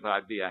Methodist bishop,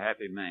 I'd be a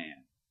happy man.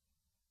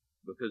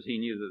 Because he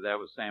knew that that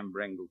was Sam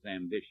Brangle's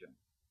ambition.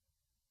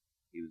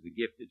 He was a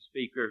gifted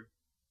speaker,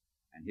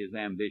 and his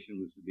ambition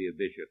was to be a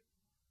bishop.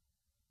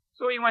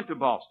 So he went to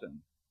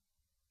Boston.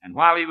 And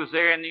while he was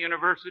there in the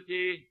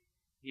university,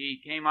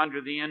 he came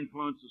under the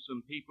influence of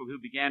some people who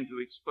began to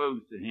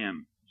expose to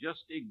him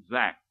just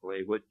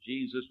exactly what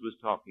Jesus was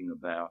talking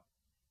about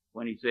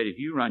when he said, if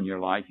you run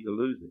your life, you'll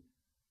lose it.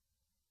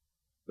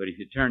 But if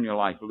you turn your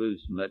life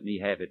loose and let me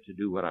have it to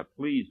do what I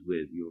please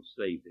with, you'll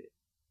save it.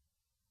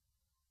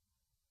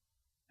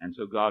 And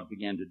so God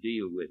began to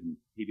deal with him.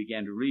 He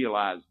began to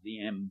realize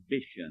the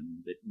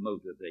ambition that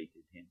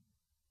motivated him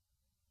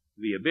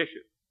to be a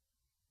bishop.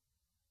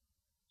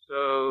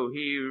 So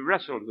he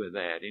wrestled with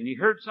that, and he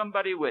heard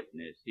somebody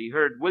witness. He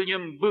heard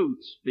William Booth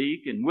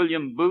speak, and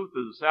William Booth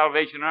of the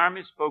Salvation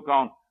Army spoke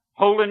on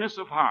holiness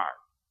of heart.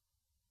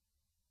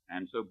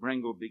 And so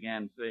Brangle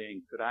began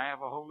saying, could I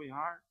have a holy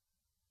heart?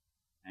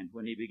 And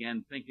when he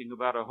began thinking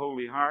about a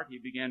holy heart, he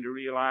began to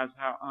realize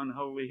how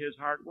unholy his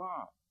heart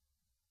was.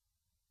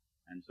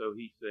 And so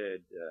he said,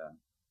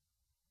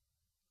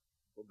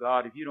 well,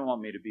 God, if you don't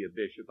want me to be a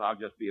bishop, I'll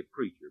just be a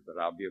preacher, but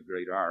I'll be a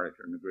great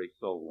orator and a great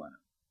soul winner.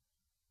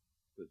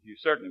 Because you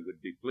certainly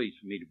would be pleased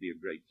for me to be a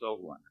great soul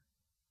winner.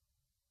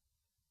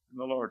 And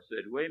the Lord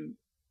said, wait,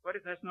 what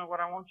if that's not what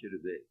I want you to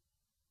be?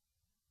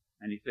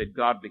 And he said,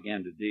 God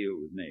began to deal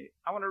with me.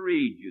 I want to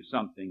read you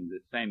something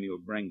that Samuel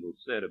Brangle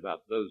said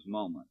about those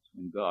moments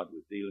when God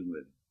was dealing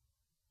with him.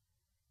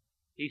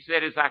 He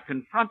said, as I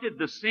confronted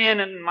the sin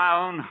in my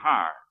own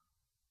heart,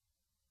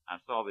 I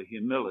saw the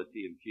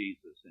humility of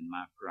Jesus in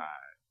my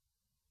pride,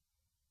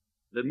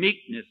 the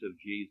meekness of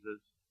Jesus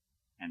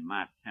and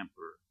my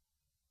temper,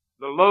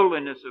 the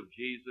lowliness of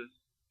Jesus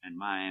and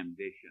my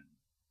ambition,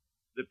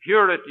 the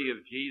purity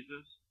of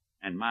Jesus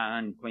and my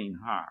unclean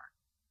heart,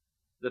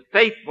 the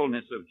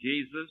faithfulness of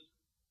Jesus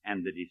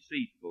and the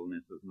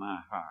deceitfulness of my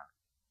heart.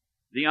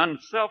 The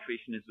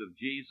unselfishness of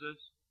Jesus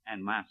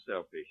and my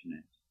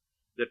selfishness.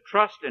 The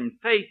trust and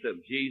faith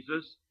of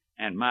Jesus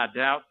and my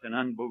doubts and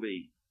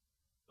unbelief.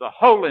 The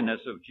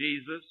holiness of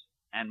Jesus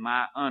and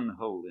my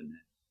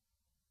unholiness.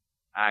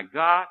 I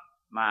got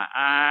my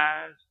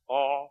eyes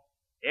off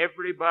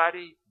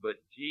everybody but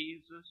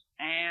Jesus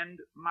and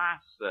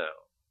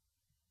myself.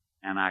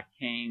 And I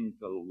came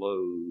to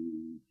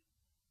loathe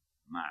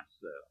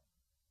myself.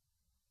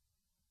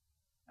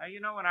 Now, you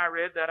know, when I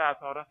read that, I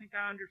thought, I think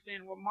I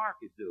understand what Mark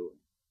is doing.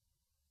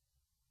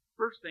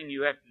 First thing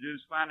you have to do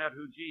is find out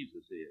who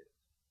Jesus is.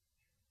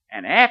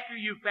 And after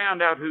you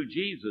found out who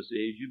Jesus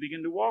is, you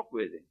begin to walk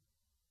with Him.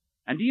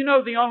 And do you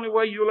know the only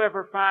way you'll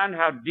ever find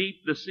how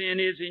deep the sin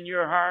is in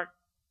your heart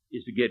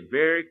is to get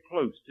very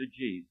close to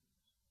Jesus.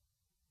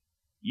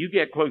 You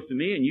get close to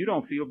me and you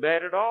don't feel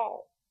bad at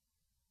all.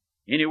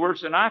 Any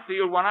worse than I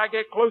feel when I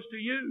get close to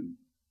you.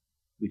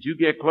 But you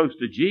get close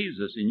to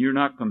Jesus and you're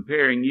not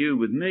comparing you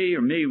with me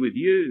or me with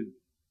you.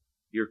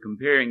 You're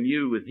comparing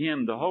you with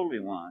Him, the Holy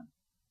One.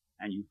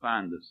 And you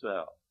find the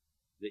self,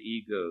 the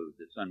ego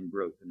that's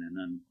unbroken and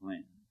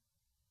uncleansed.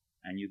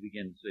 And you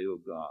begin to say, oh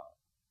God,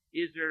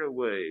 is there a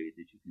way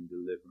that you can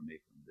deliver me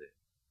from this?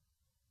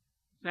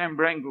 Sam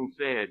Brengle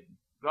said,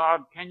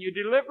 God, can you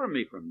deliver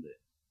me from this?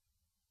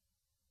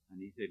 And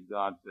he said,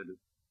 God said,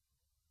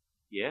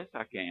 yes,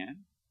 I can,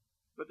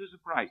 but there's a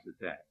price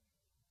attached.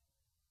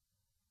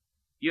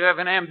 You have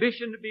an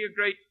ambition to be a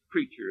great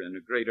preacher and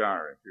a great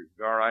orator. Is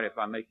it all right if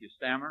I make you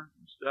stammer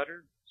and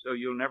stutter so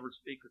you'll never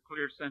speak a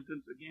clear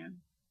sentence again?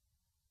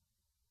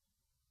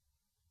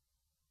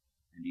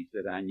 And he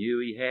said, I knew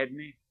He had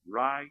me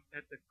right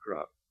at the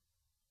crux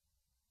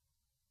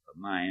of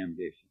my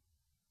ambition.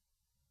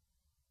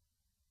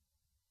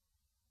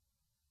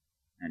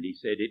 And he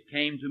said, it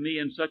came to me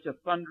in such a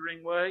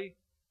thundering way,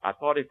 I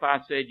thought if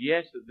I said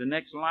yes, that the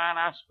next line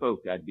I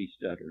spoke, I'd be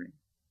stuttering.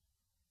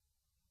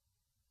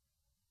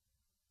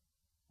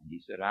 And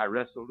he said, I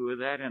wrestled with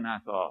that and I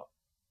thought,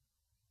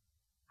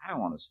 I don't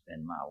want to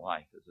spend my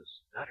life as a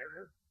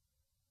stutterer.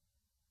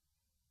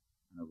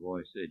 And a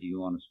voice said, do you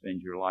want to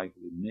spend your life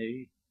with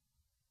me?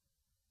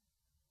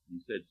 And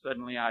he said,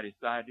 suddenly I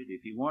decided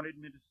if He wanted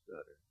me to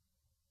stutter,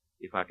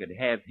 if I could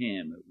have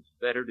Him, it was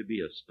better to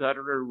be a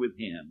stutterer with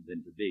Him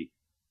than to be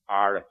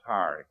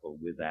oratorical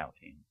without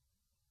Him.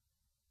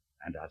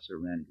 And I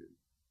surrendered.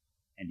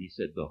 And he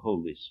said, the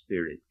Holy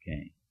Spirit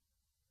came,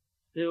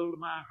 filled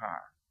my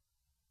heart,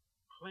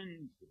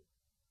 cleansed it.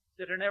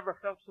 Said I never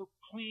felt so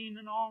clean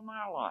in all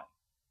my life.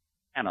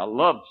 And a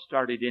love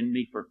started in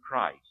me for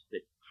Christ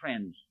that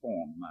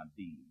transformed my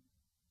being.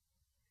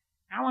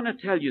 I want to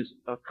tell you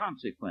a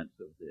consequence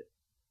of this.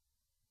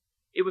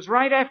 It was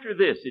right after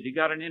this that he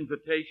got an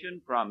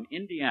invitation from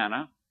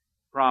Indiana,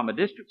 from a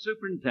district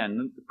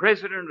superintendent, the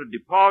president of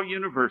DePaul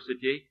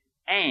University,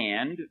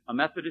 and a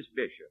Methodist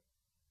bishop,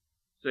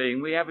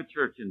 saying, we have a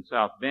church in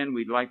South Bend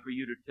we'd like for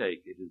you to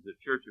take. It is the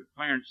church of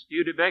Clarence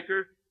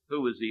Studebaker,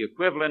 who was the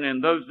equivalent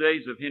in those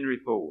days of Henry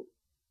Ford.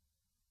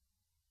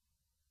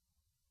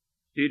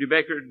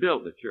 Studebaker had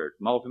built the church,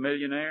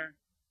 multimillionaire.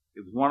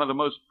 It was one of the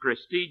most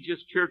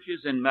prestigious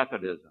churches in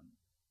Methodism.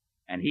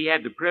 And he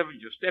had the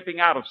privilege of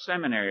stepping out of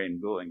seminary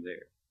and going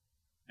there.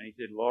 And he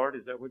said, Lord,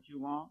 is that what you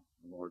want?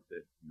 The Lord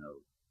said, no.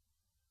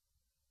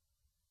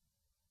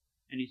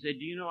 And he said,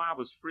 do you know I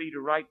was free to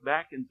write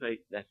back and say,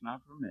 that's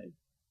not for me.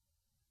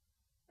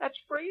 That's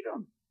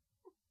freedom.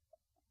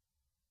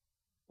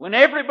 When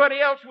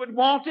everybody else would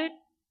want it,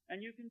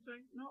 and you can say,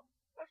 no,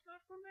 that's not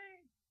for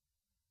me.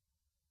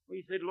 Well,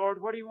 he said,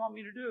 Lord, what do you want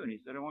me to do? And he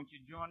said, I want you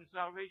to join the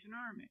Salvation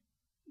Army.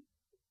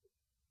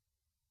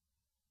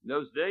 In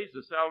those days,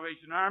 the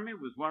Salvation Army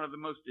was one of the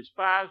most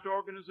despised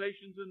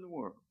organizations in the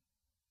world.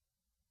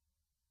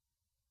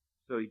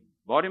 So he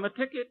bought him a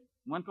ticket,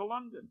 went to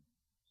London,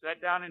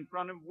 sat down in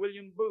front of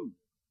William Booth.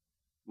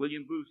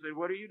 William Booth said,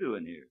 what are you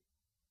doing here?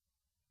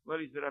 Well,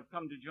 he said, I've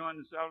come to join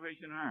the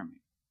Salvation Army.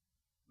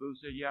 Booth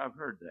said, yeah, I've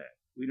heard that.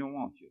 We don't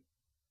want you.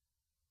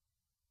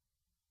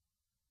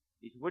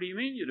 He said, what do you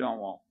mean you don't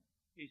want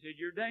me? He said,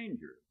 you're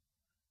dangerous.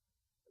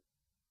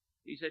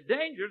 He said,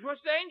 dangerous?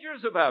 What's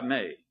dangerous about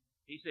me?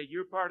 He said,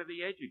 you're part of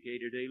the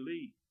educated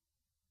elite.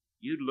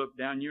 You'd look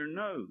down your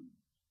nose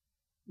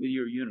with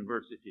your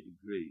university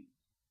degrees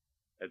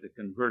at the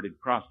converted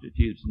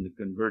prostitutes and the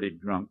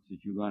converted drunks that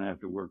you're going to have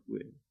to work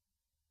with.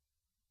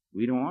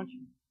 We don't want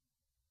you.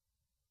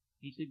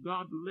 He said,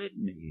 God led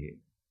me here.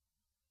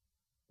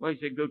 Well, he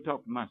said, go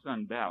talk to my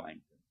son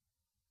Ballington.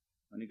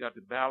 When he got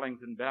to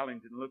Ballington,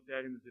 Ballington looked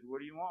at him and said, what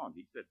do you want?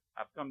 He said,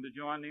 I've come to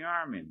join the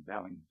army. And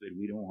Ballington said,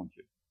 we don't want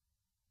you.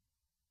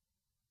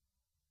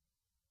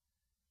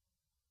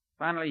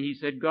 Finally, he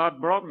said, God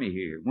brought me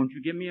here. Won't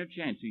you give me a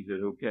chance? He said,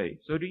 okay.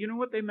 So do you know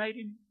what they made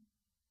him?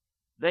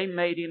 They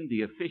made him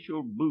the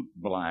official boot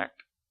black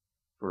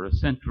for a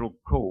central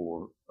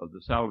corps of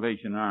the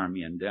Salvation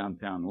Army in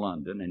downtown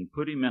London and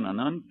put him in an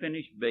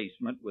unfinished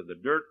basement with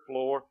a dirt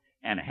floor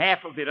and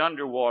half of it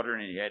underwater,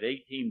 and he had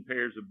 18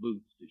 pairs of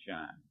boots to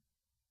shine.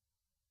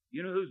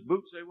 You know whose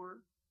boots they were?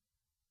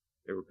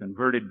 There were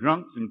converted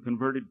drunks and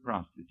converted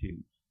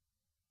prostitutes.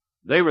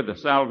 They were the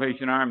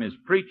Salvation Army's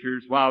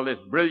preachers while this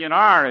brilliant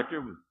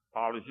orator was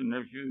polishing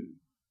their shoes.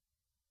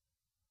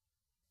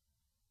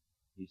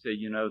 He said,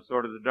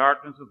 sort of the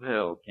darkness of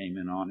hell came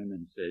in on him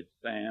and said,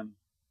 Sam,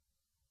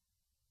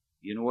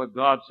 you know what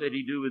God said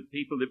He'd do with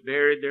people that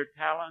buried their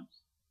talents?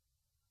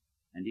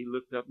 And he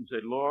looked up and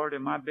said, Lord,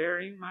 am I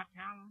burying my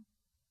talents?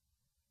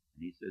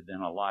 And he said,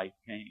 then a light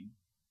came.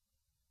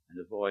 And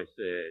the voice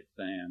said,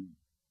 Sam,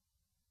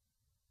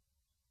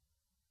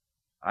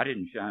 I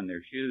didn't shine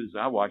their shoes,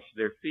 I washed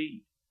their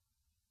feet.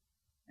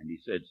 And he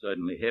said,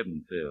 suddenly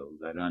heaven filled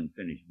that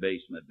unfinished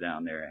basement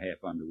down there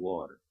half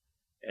underwater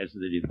as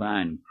the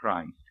divine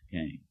Christ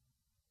came.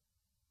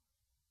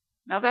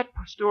 Now that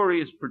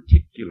story is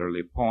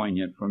particularly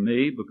poignant for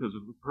me because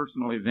of a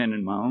personal event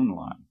in my own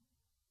life.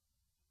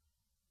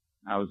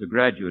 I was a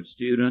graduate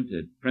student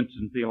at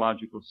Princeton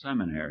Theological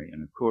Seminary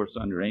in a course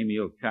under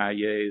Emile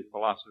Caillet,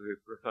 philosophy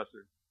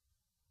professor.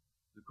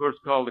 The course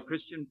called The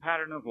Christian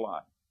Pattern of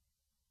Life.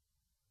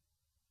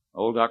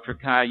 Old Dr.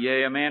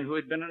 Caillet, a man who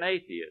had been an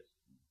atheist.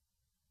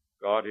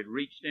 God had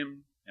reached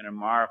him in a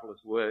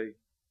marvelous way.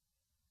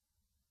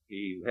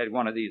 He had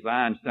one of these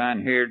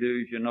Einstein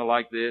hairdos,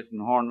 like this,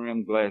 and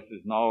horn-rimmed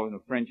glasses, and all in a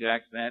French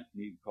accent,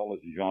 and he'd call us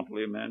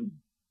gentlemen.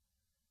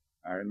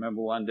 I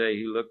remember one day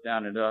he looked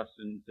down at us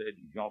and said,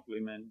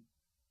 gentlemen,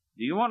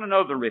 do you want to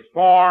know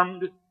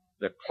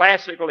the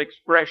classical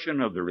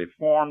expression of the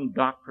Reformed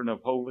doctrine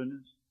of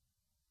holiness?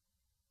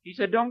 He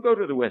said, don't go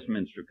to the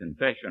Westminster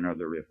Confession or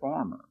the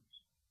Reformers.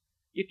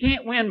 You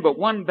can't win but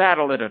one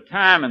battle at a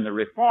time, and the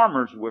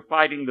Reformers were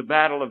fighting the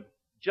battle of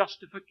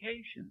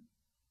justification.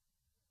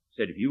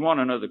 He said, if you want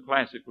to know the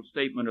classical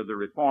statement of the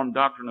Reformed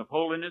doctrine of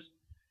holiness,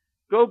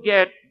 go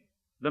get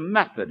the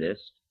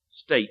Methodist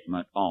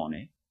statement on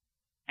it.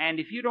 And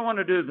if you don't want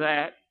to do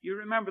that, you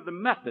remember the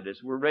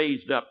Methodists were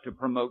raised up to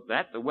promote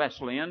that, the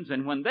Wesleyans,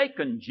 and when they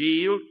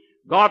congealed,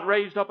 God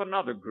raised up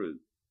another group.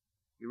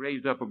 He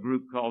raised up a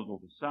group called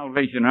the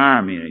Salvation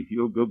Army. And if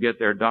you'll go get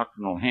their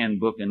doctrinal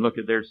handbook and look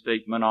at their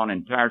statement on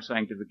entire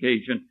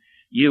sanctification,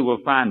 you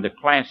will find the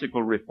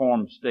classical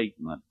Reformed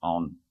statement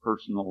on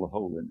personal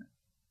holiness.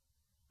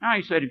 Now,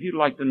 he said, if you'd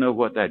like to know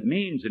what that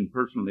means in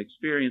personal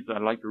experience,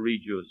 I'd like to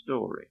read you a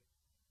story.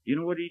 You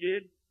know what he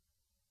did?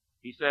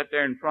 He sat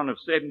there in front of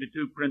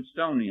 72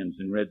 Princetonians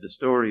and read the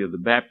story of the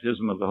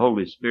baptism of the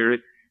Holy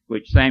Spirit,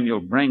 which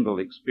Samuel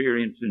Brengle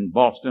experienced in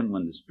Boston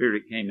when the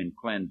Spirit came and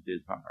cleansed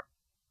his heart.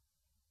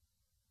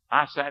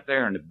 I sat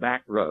there in the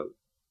back row,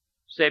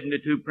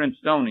 72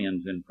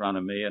 Princetonians in front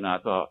of me, and I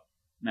thought,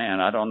 man,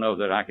 I don't know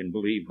that I can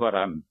believe what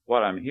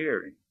I'm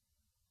hearing.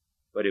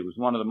 But it was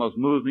one of the most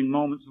moving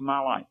moments of my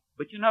life.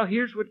 But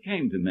here's what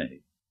came to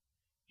me.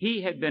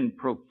 He had been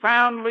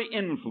profoundly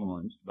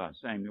influenced by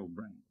Samuel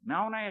Brengle. Now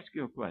I want to ask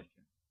you a question.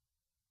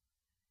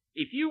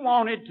 If you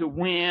wanted to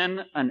win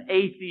an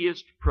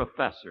atheist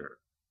professor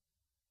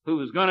who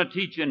was going to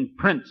teach in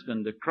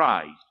Princeton to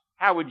Christ,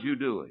 how would you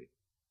do it?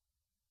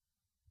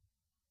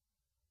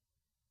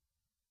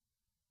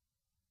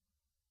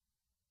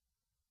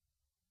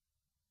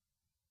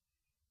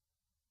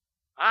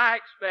 I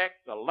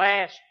expect the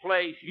last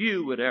place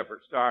you would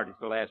ever start is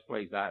the last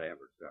place I'd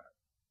ever start.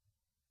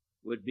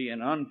 Would be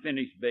an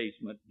unfinished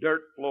basement,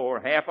 dirt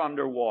floor, half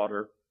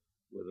underwater,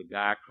 with a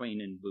guy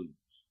cleaning boots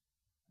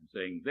and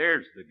saying,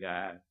 there's the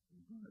guy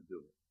who's going to do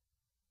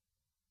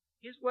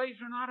it. His ways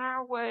are not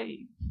our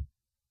ways.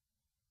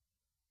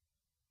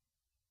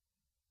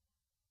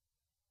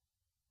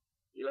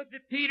 He looked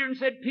at Peter and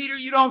said, Peter,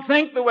 you don't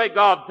think the way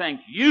God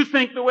thinks. You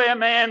think the way a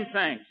man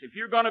thinks. If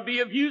you're going to be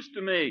of use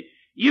to me,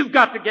 you've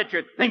got to get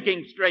your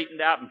thinking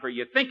straightened out. And for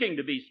your thinking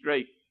to be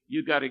straight,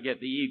 you've got to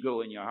get the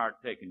ego in your heart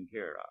taken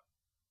care of.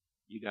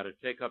 You've got to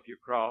take up your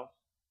cross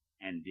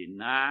and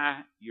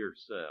deny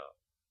yourself.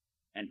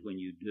 And when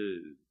you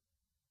do,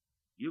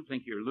 you'll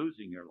think you're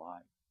losing your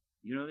life.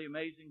 You know the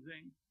amazing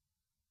thing?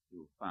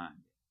 You'll find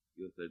it.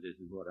 You'll say, this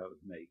is what I was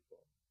made for.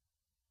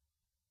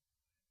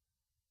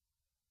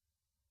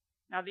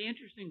 Now, the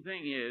interesting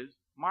thing is,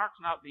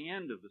 Mark's not the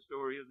end of the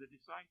story of the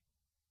disciples.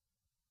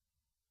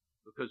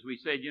 Because we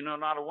said,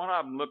 not a one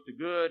of them looked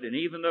good, and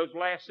even those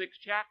last 6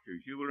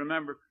 chapters, you will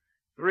remember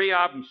 3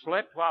 of them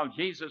slept while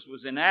Jesus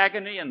was in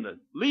agony, and the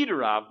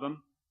leader of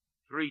them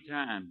 3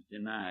 times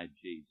denied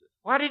Jesus.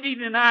 Why did he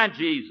deny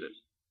Jesus?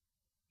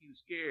 He was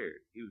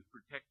scared. He was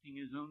protecting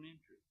his own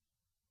interests.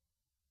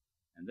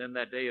 And then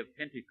that day of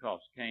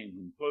Pentecost came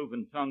when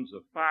cloven tongues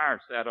of fire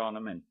sat on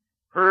them and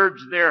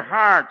purged their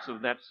hearts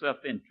of that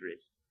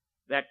self-interest,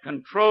 that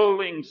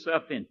controlling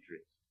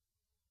self-interest.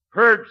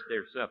 Purged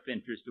their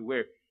self-interest to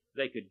where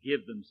they could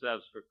give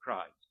themselves for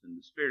Christ. And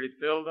the Spirit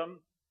filled them,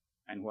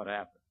 and what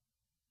happened?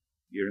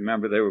 You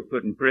remember they were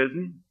put in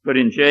prison, put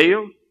in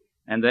jail,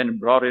 and then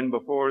brought in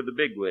before the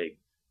bigwigs.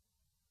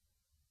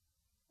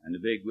 And the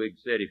bigwig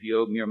said, if you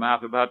open your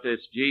mouth about this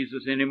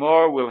Jesus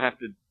anymore, we'll have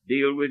to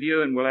deal with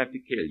you and we'll have to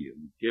kill you.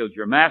 You killed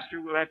your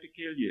master, we'll have to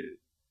kill you.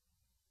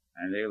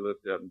 And they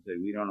looked up and said,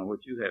 we don't know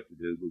what you have to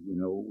do, but we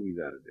know what we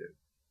got to do.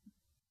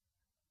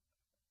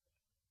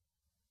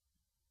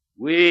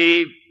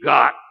 We've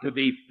got to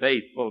be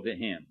faithful to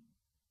Him.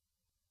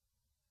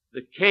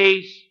 The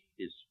case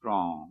is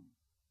strong,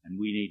 and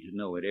we need to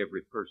know it.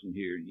 Every person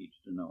here needs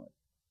to know it.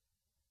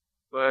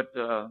 But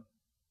a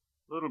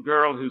little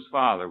girl whose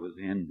father was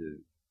Hindu,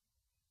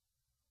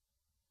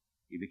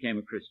 he became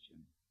a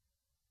Christian.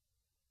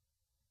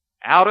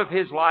 Out of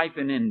his life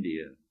in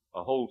India,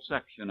 a whole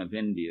section of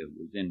India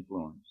was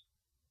influenced.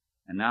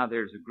 And now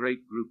there's a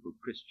great group of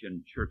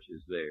Christian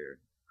churches there.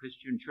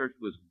 Christian church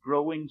was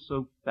growing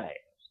so fast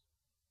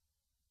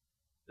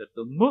that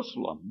the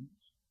Muslims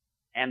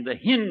and the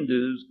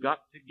Hindus got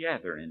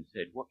together and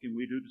said, what can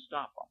we do to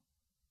stop them?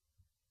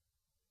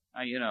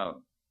 Now, you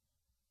know,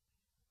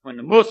 when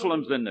the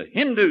Muslims and the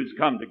Hindus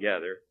come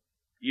together,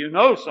 you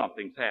know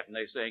something's happened.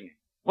 They're saying,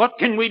 what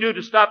can we do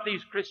to stop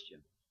these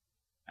Christians?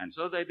 And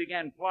so they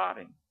began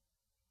plotting.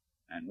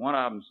 And one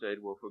of them said,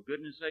 well, for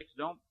goodness sakes,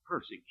 don't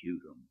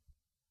persecute them.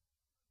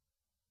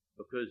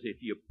 Because if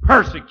you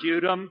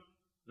persecute them,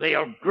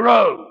 they'll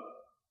grow.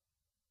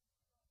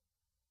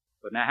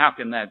 But now how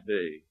can that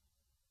be?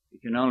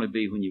 It can only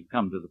be when you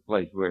come to the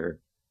place where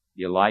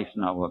your life's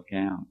not what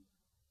counts.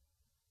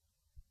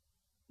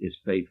 It's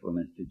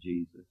faithfulness to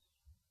Jesus.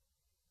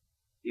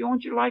 You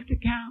want your life to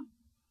count?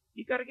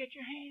 You got to get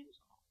your hands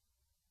off.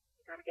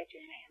 You got to get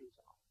your hands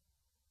off.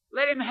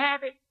 Let Him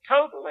have it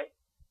totally.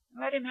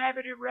 And let Him have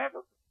it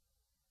irrevocably.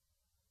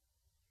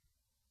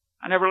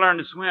 I never learned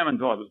to swim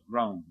until I was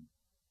grown.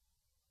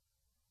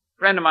 A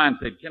friend of mine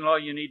said, Ken Law,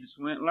 you need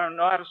to learn to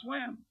know how to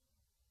swim.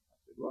 I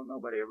said, well,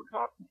 nobody ever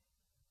taught me.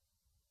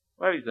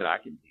 Well, he said, I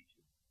can teach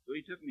you. So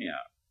he took me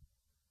out.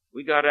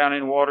 We got down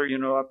in the water, you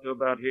know, up to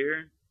about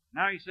here.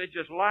 Now he said,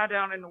 just lie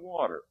down in the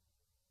water.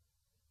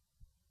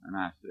 And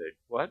I said,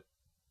 what?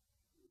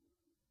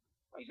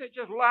 Well, he said,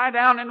 just lie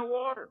down in the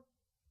water.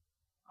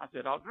 I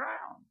said, I'll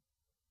drown.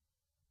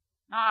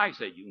 No, I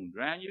said, you won't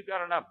drown. You've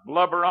got enough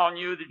blubber on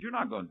you that you're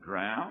not going to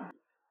drown.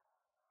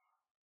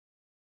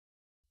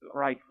 The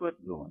right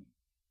foot going.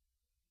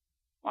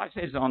 Well, I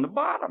said, it's on the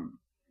bottom.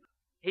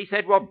 He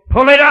said, well,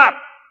 pull it up.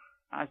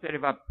 I said,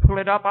 if I pull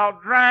it up, I'll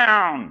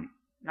drown.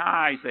 No,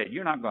 I said,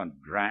 you're not going to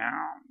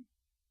drown.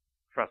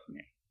 Trust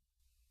me.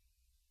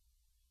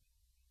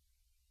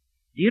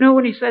 Do you know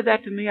when he said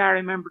that to me, I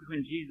remembered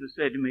when Jesus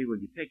said to me, will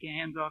you take your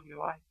hands off your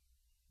life?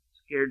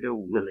 Scared the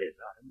willies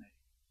out of me.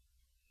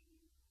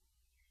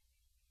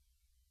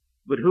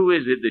 But who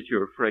is it that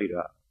you're afraid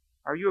of?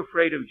 Are you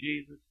afraid of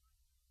Jesus?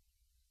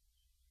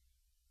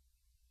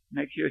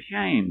 Makes you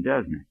ashamed,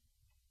 doesn't it?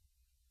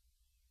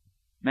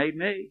 Made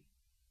me.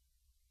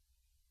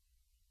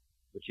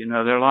 But you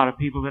know, there are a lot of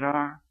people that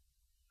are,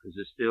 because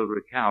there's still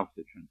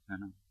recalcitrance in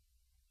them.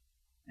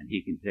 And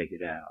He can take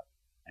it out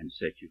and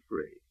set you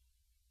free.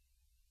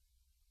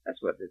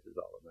 That's what this is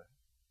all about.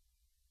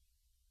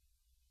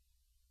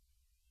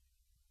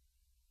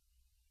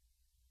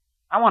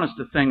 I want us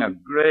to sing a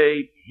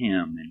great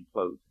hymn in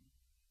closing.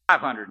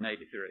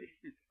 583.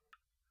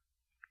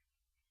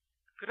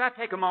 Could I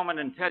take a moment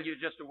and tell you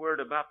just a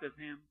word about this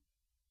hymn?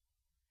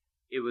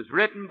 It was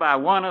written by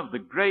one of the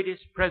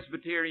greatest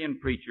Presbyterian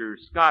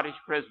preachers, Scottish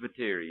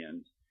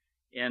Presbyterians,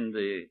 in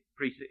the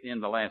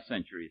last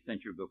century,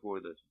 century before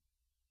this.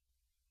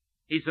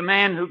 He's the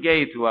man who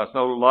gave to us,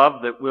 "O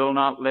love that will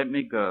not let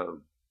me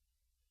go."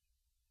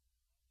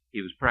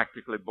 He was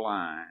practically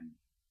blind.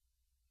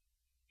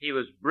 He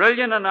was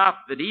brilliant enough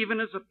that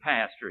even as a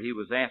pastor, he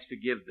was asked to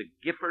give the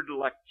Gifford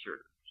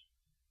Lectures,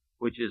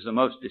 which is the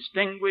most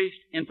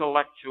distinguished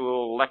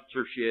intellectual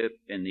lectureship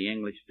in the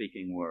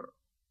English-speaking world.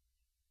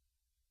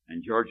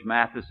 And George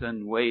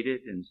Matheson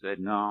waited and said,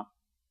 no,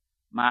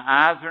 my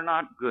eyes are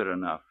not good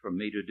enough for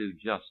me to do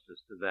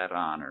justice to that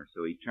honor.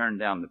 So he turned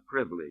down the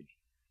privilege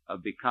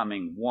of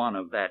becoming one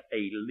of that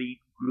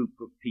elite group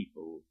of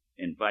people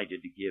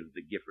invited to give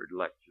the Gifford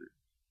Lectures.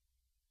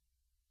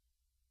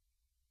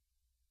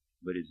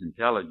 But his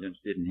intelligence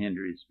didn't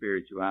hinder his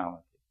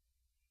spirituality.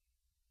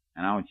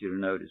 And I want you to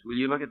notice, will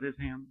you look at this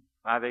hymn,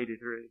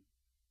 583?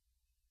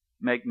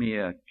 Make me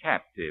a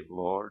captive,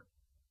 Lord.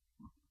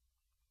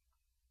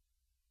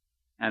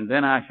 And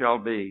then I shall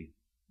be,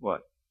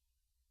 what?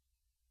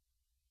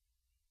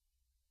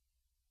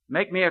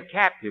 Make me a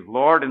captive,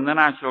 Lord, and then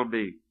I shall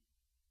be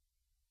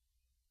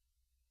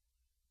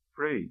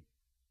free.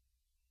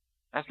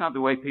 That's not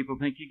the way people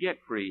think you get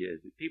free, is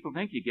it? People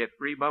think you get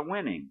free by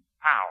winning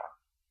power.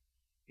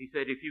 He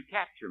said, if you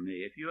capture me,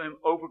 if you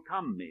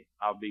overcome me,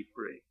 I'll be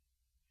free.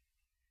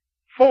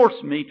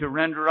 Force me to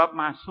render up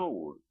my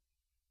sword,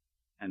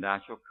 and I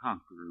shall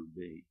conqueror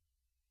be.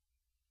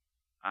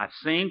 I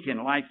sink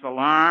in life's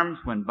alarms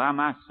when by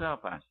myself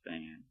I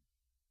stand.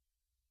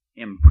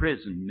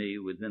 Imprison me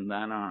within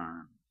thine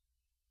arms,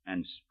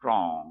 and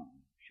strong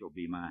shall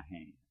be my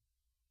hand.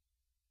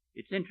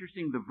 It's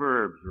interesting, the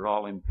verbs are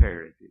all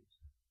imperatives.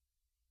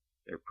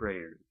 They're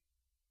prayers.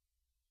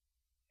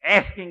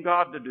 Asking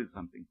God to do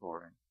something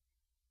for him.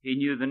 He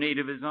knew the need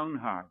of his own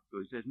heart, so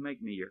he says, make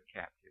me your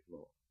captive,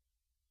 Lord.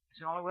 It's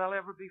the only way I'll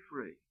ever be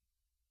free.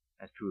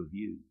 That's true of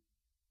you,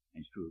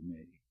 and it's true of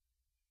me.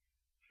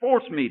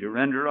 Force me to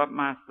render up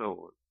my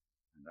sword,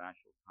 and I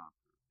shall conquer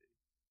thee.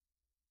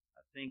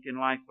 think in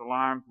life's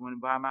alarms, when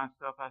by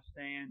myself I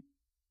stand.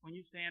 When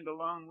you stand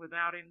alone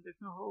without Him, there's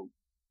no hope.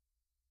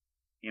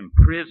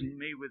 Imprison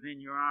me within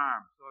your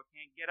arms so I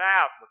can't get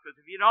out, because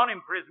if you don't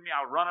imprison me,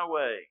 I'll run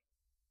away.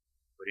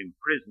 But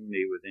imprison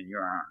me within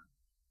your arms,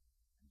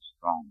 and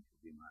strong shall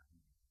be my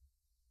hand.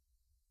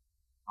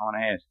 I want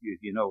to ask you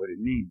if you know what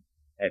it means,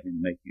 have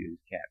Him make you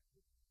His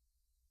captive.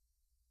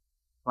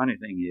 Funny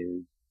thing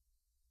is,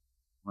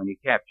 when He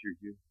captures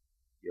you,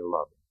 you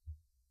love Him.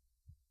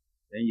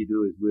 Then you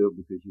do His will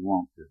because you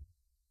want to,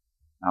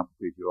 not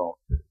because you ought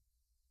to,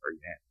 or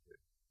you have to.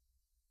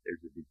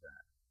 There's a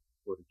desire.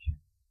 What a chance.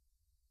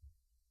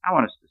 I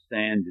want us to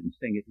stand and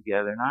sing it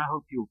together, and I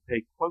hope you'll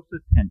pay close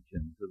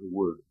attention to the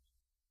words.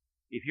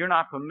 If you're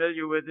not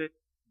familiar with it,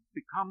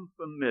 become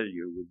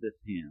familiar with this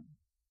hymn.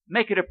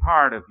 Make it a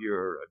part of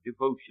your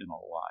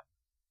devotional life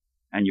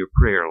and your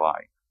prayer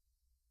life,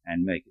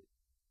 and make it.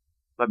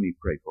 Let me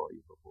pray for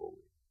you before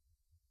we.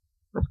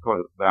 Let's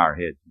bow our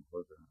heads and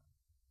close our eyes.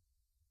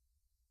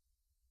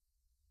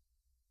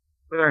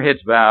 With our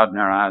heads bowed and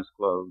our eyes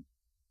closed,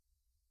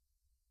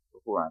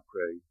 before I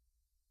pray,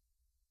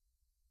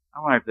 I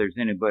wonder if there's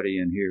anybody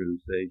in here who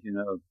says, you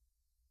know,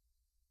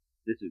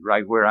 this is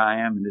right where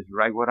I am and this is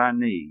right what I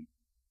need.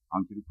 I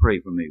want you to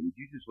pray for me. Would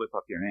you just lift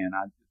up your hand?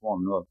 I just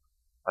want to know if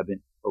I've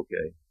been,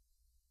 okay.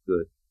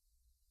 Good.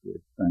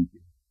 Good. Thank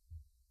you.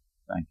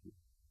 Thank you.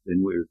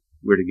 Then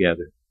we're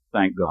together.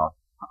 Thank God.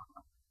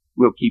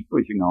 We'll keep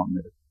pushing on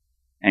this.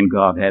 And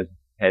God has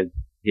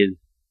His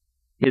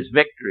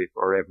victory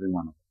for every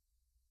one of us.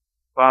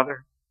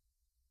 Father,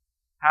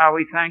 how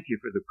we thank you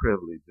for the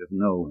privilege of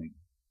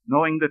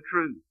knowing the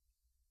truth.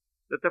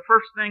 That the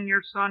first thing your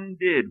Son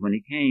did when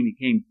He came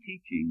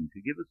teaching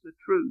to give us the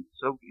truth.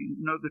 So we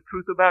know the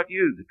truth about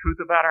you, the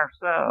truth about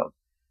ourselves,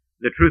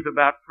 the truth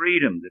about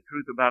freedom, the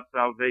truth about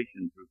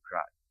salvation through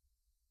Christ,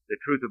 the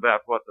truth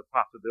about what the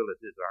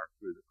possibilities are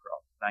through the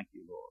cross. Thank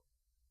you, Lord.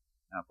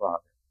 Now,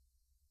 Father,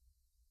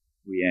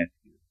 we ask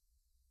you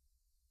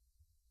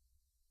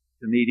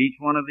to meet each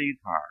one of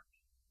these hearts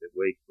that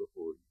waits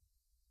before you.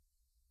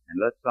 And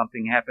let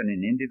something happen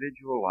in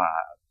individual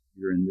lives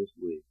during this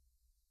week,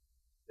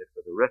 that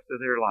for the rest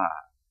of their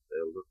lives,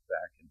 they'll look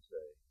back and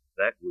say,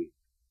 that week,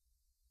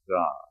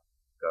 God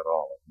got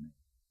all of me.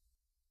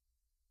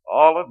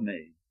 All of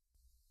me,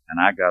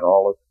 and I got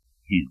all of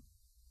Him.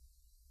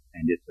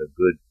 And it's a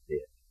good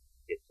fit.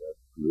 It's a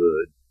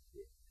good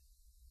fit.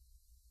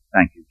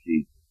 Thank you,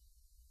 Jesus.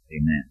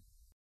 Amen.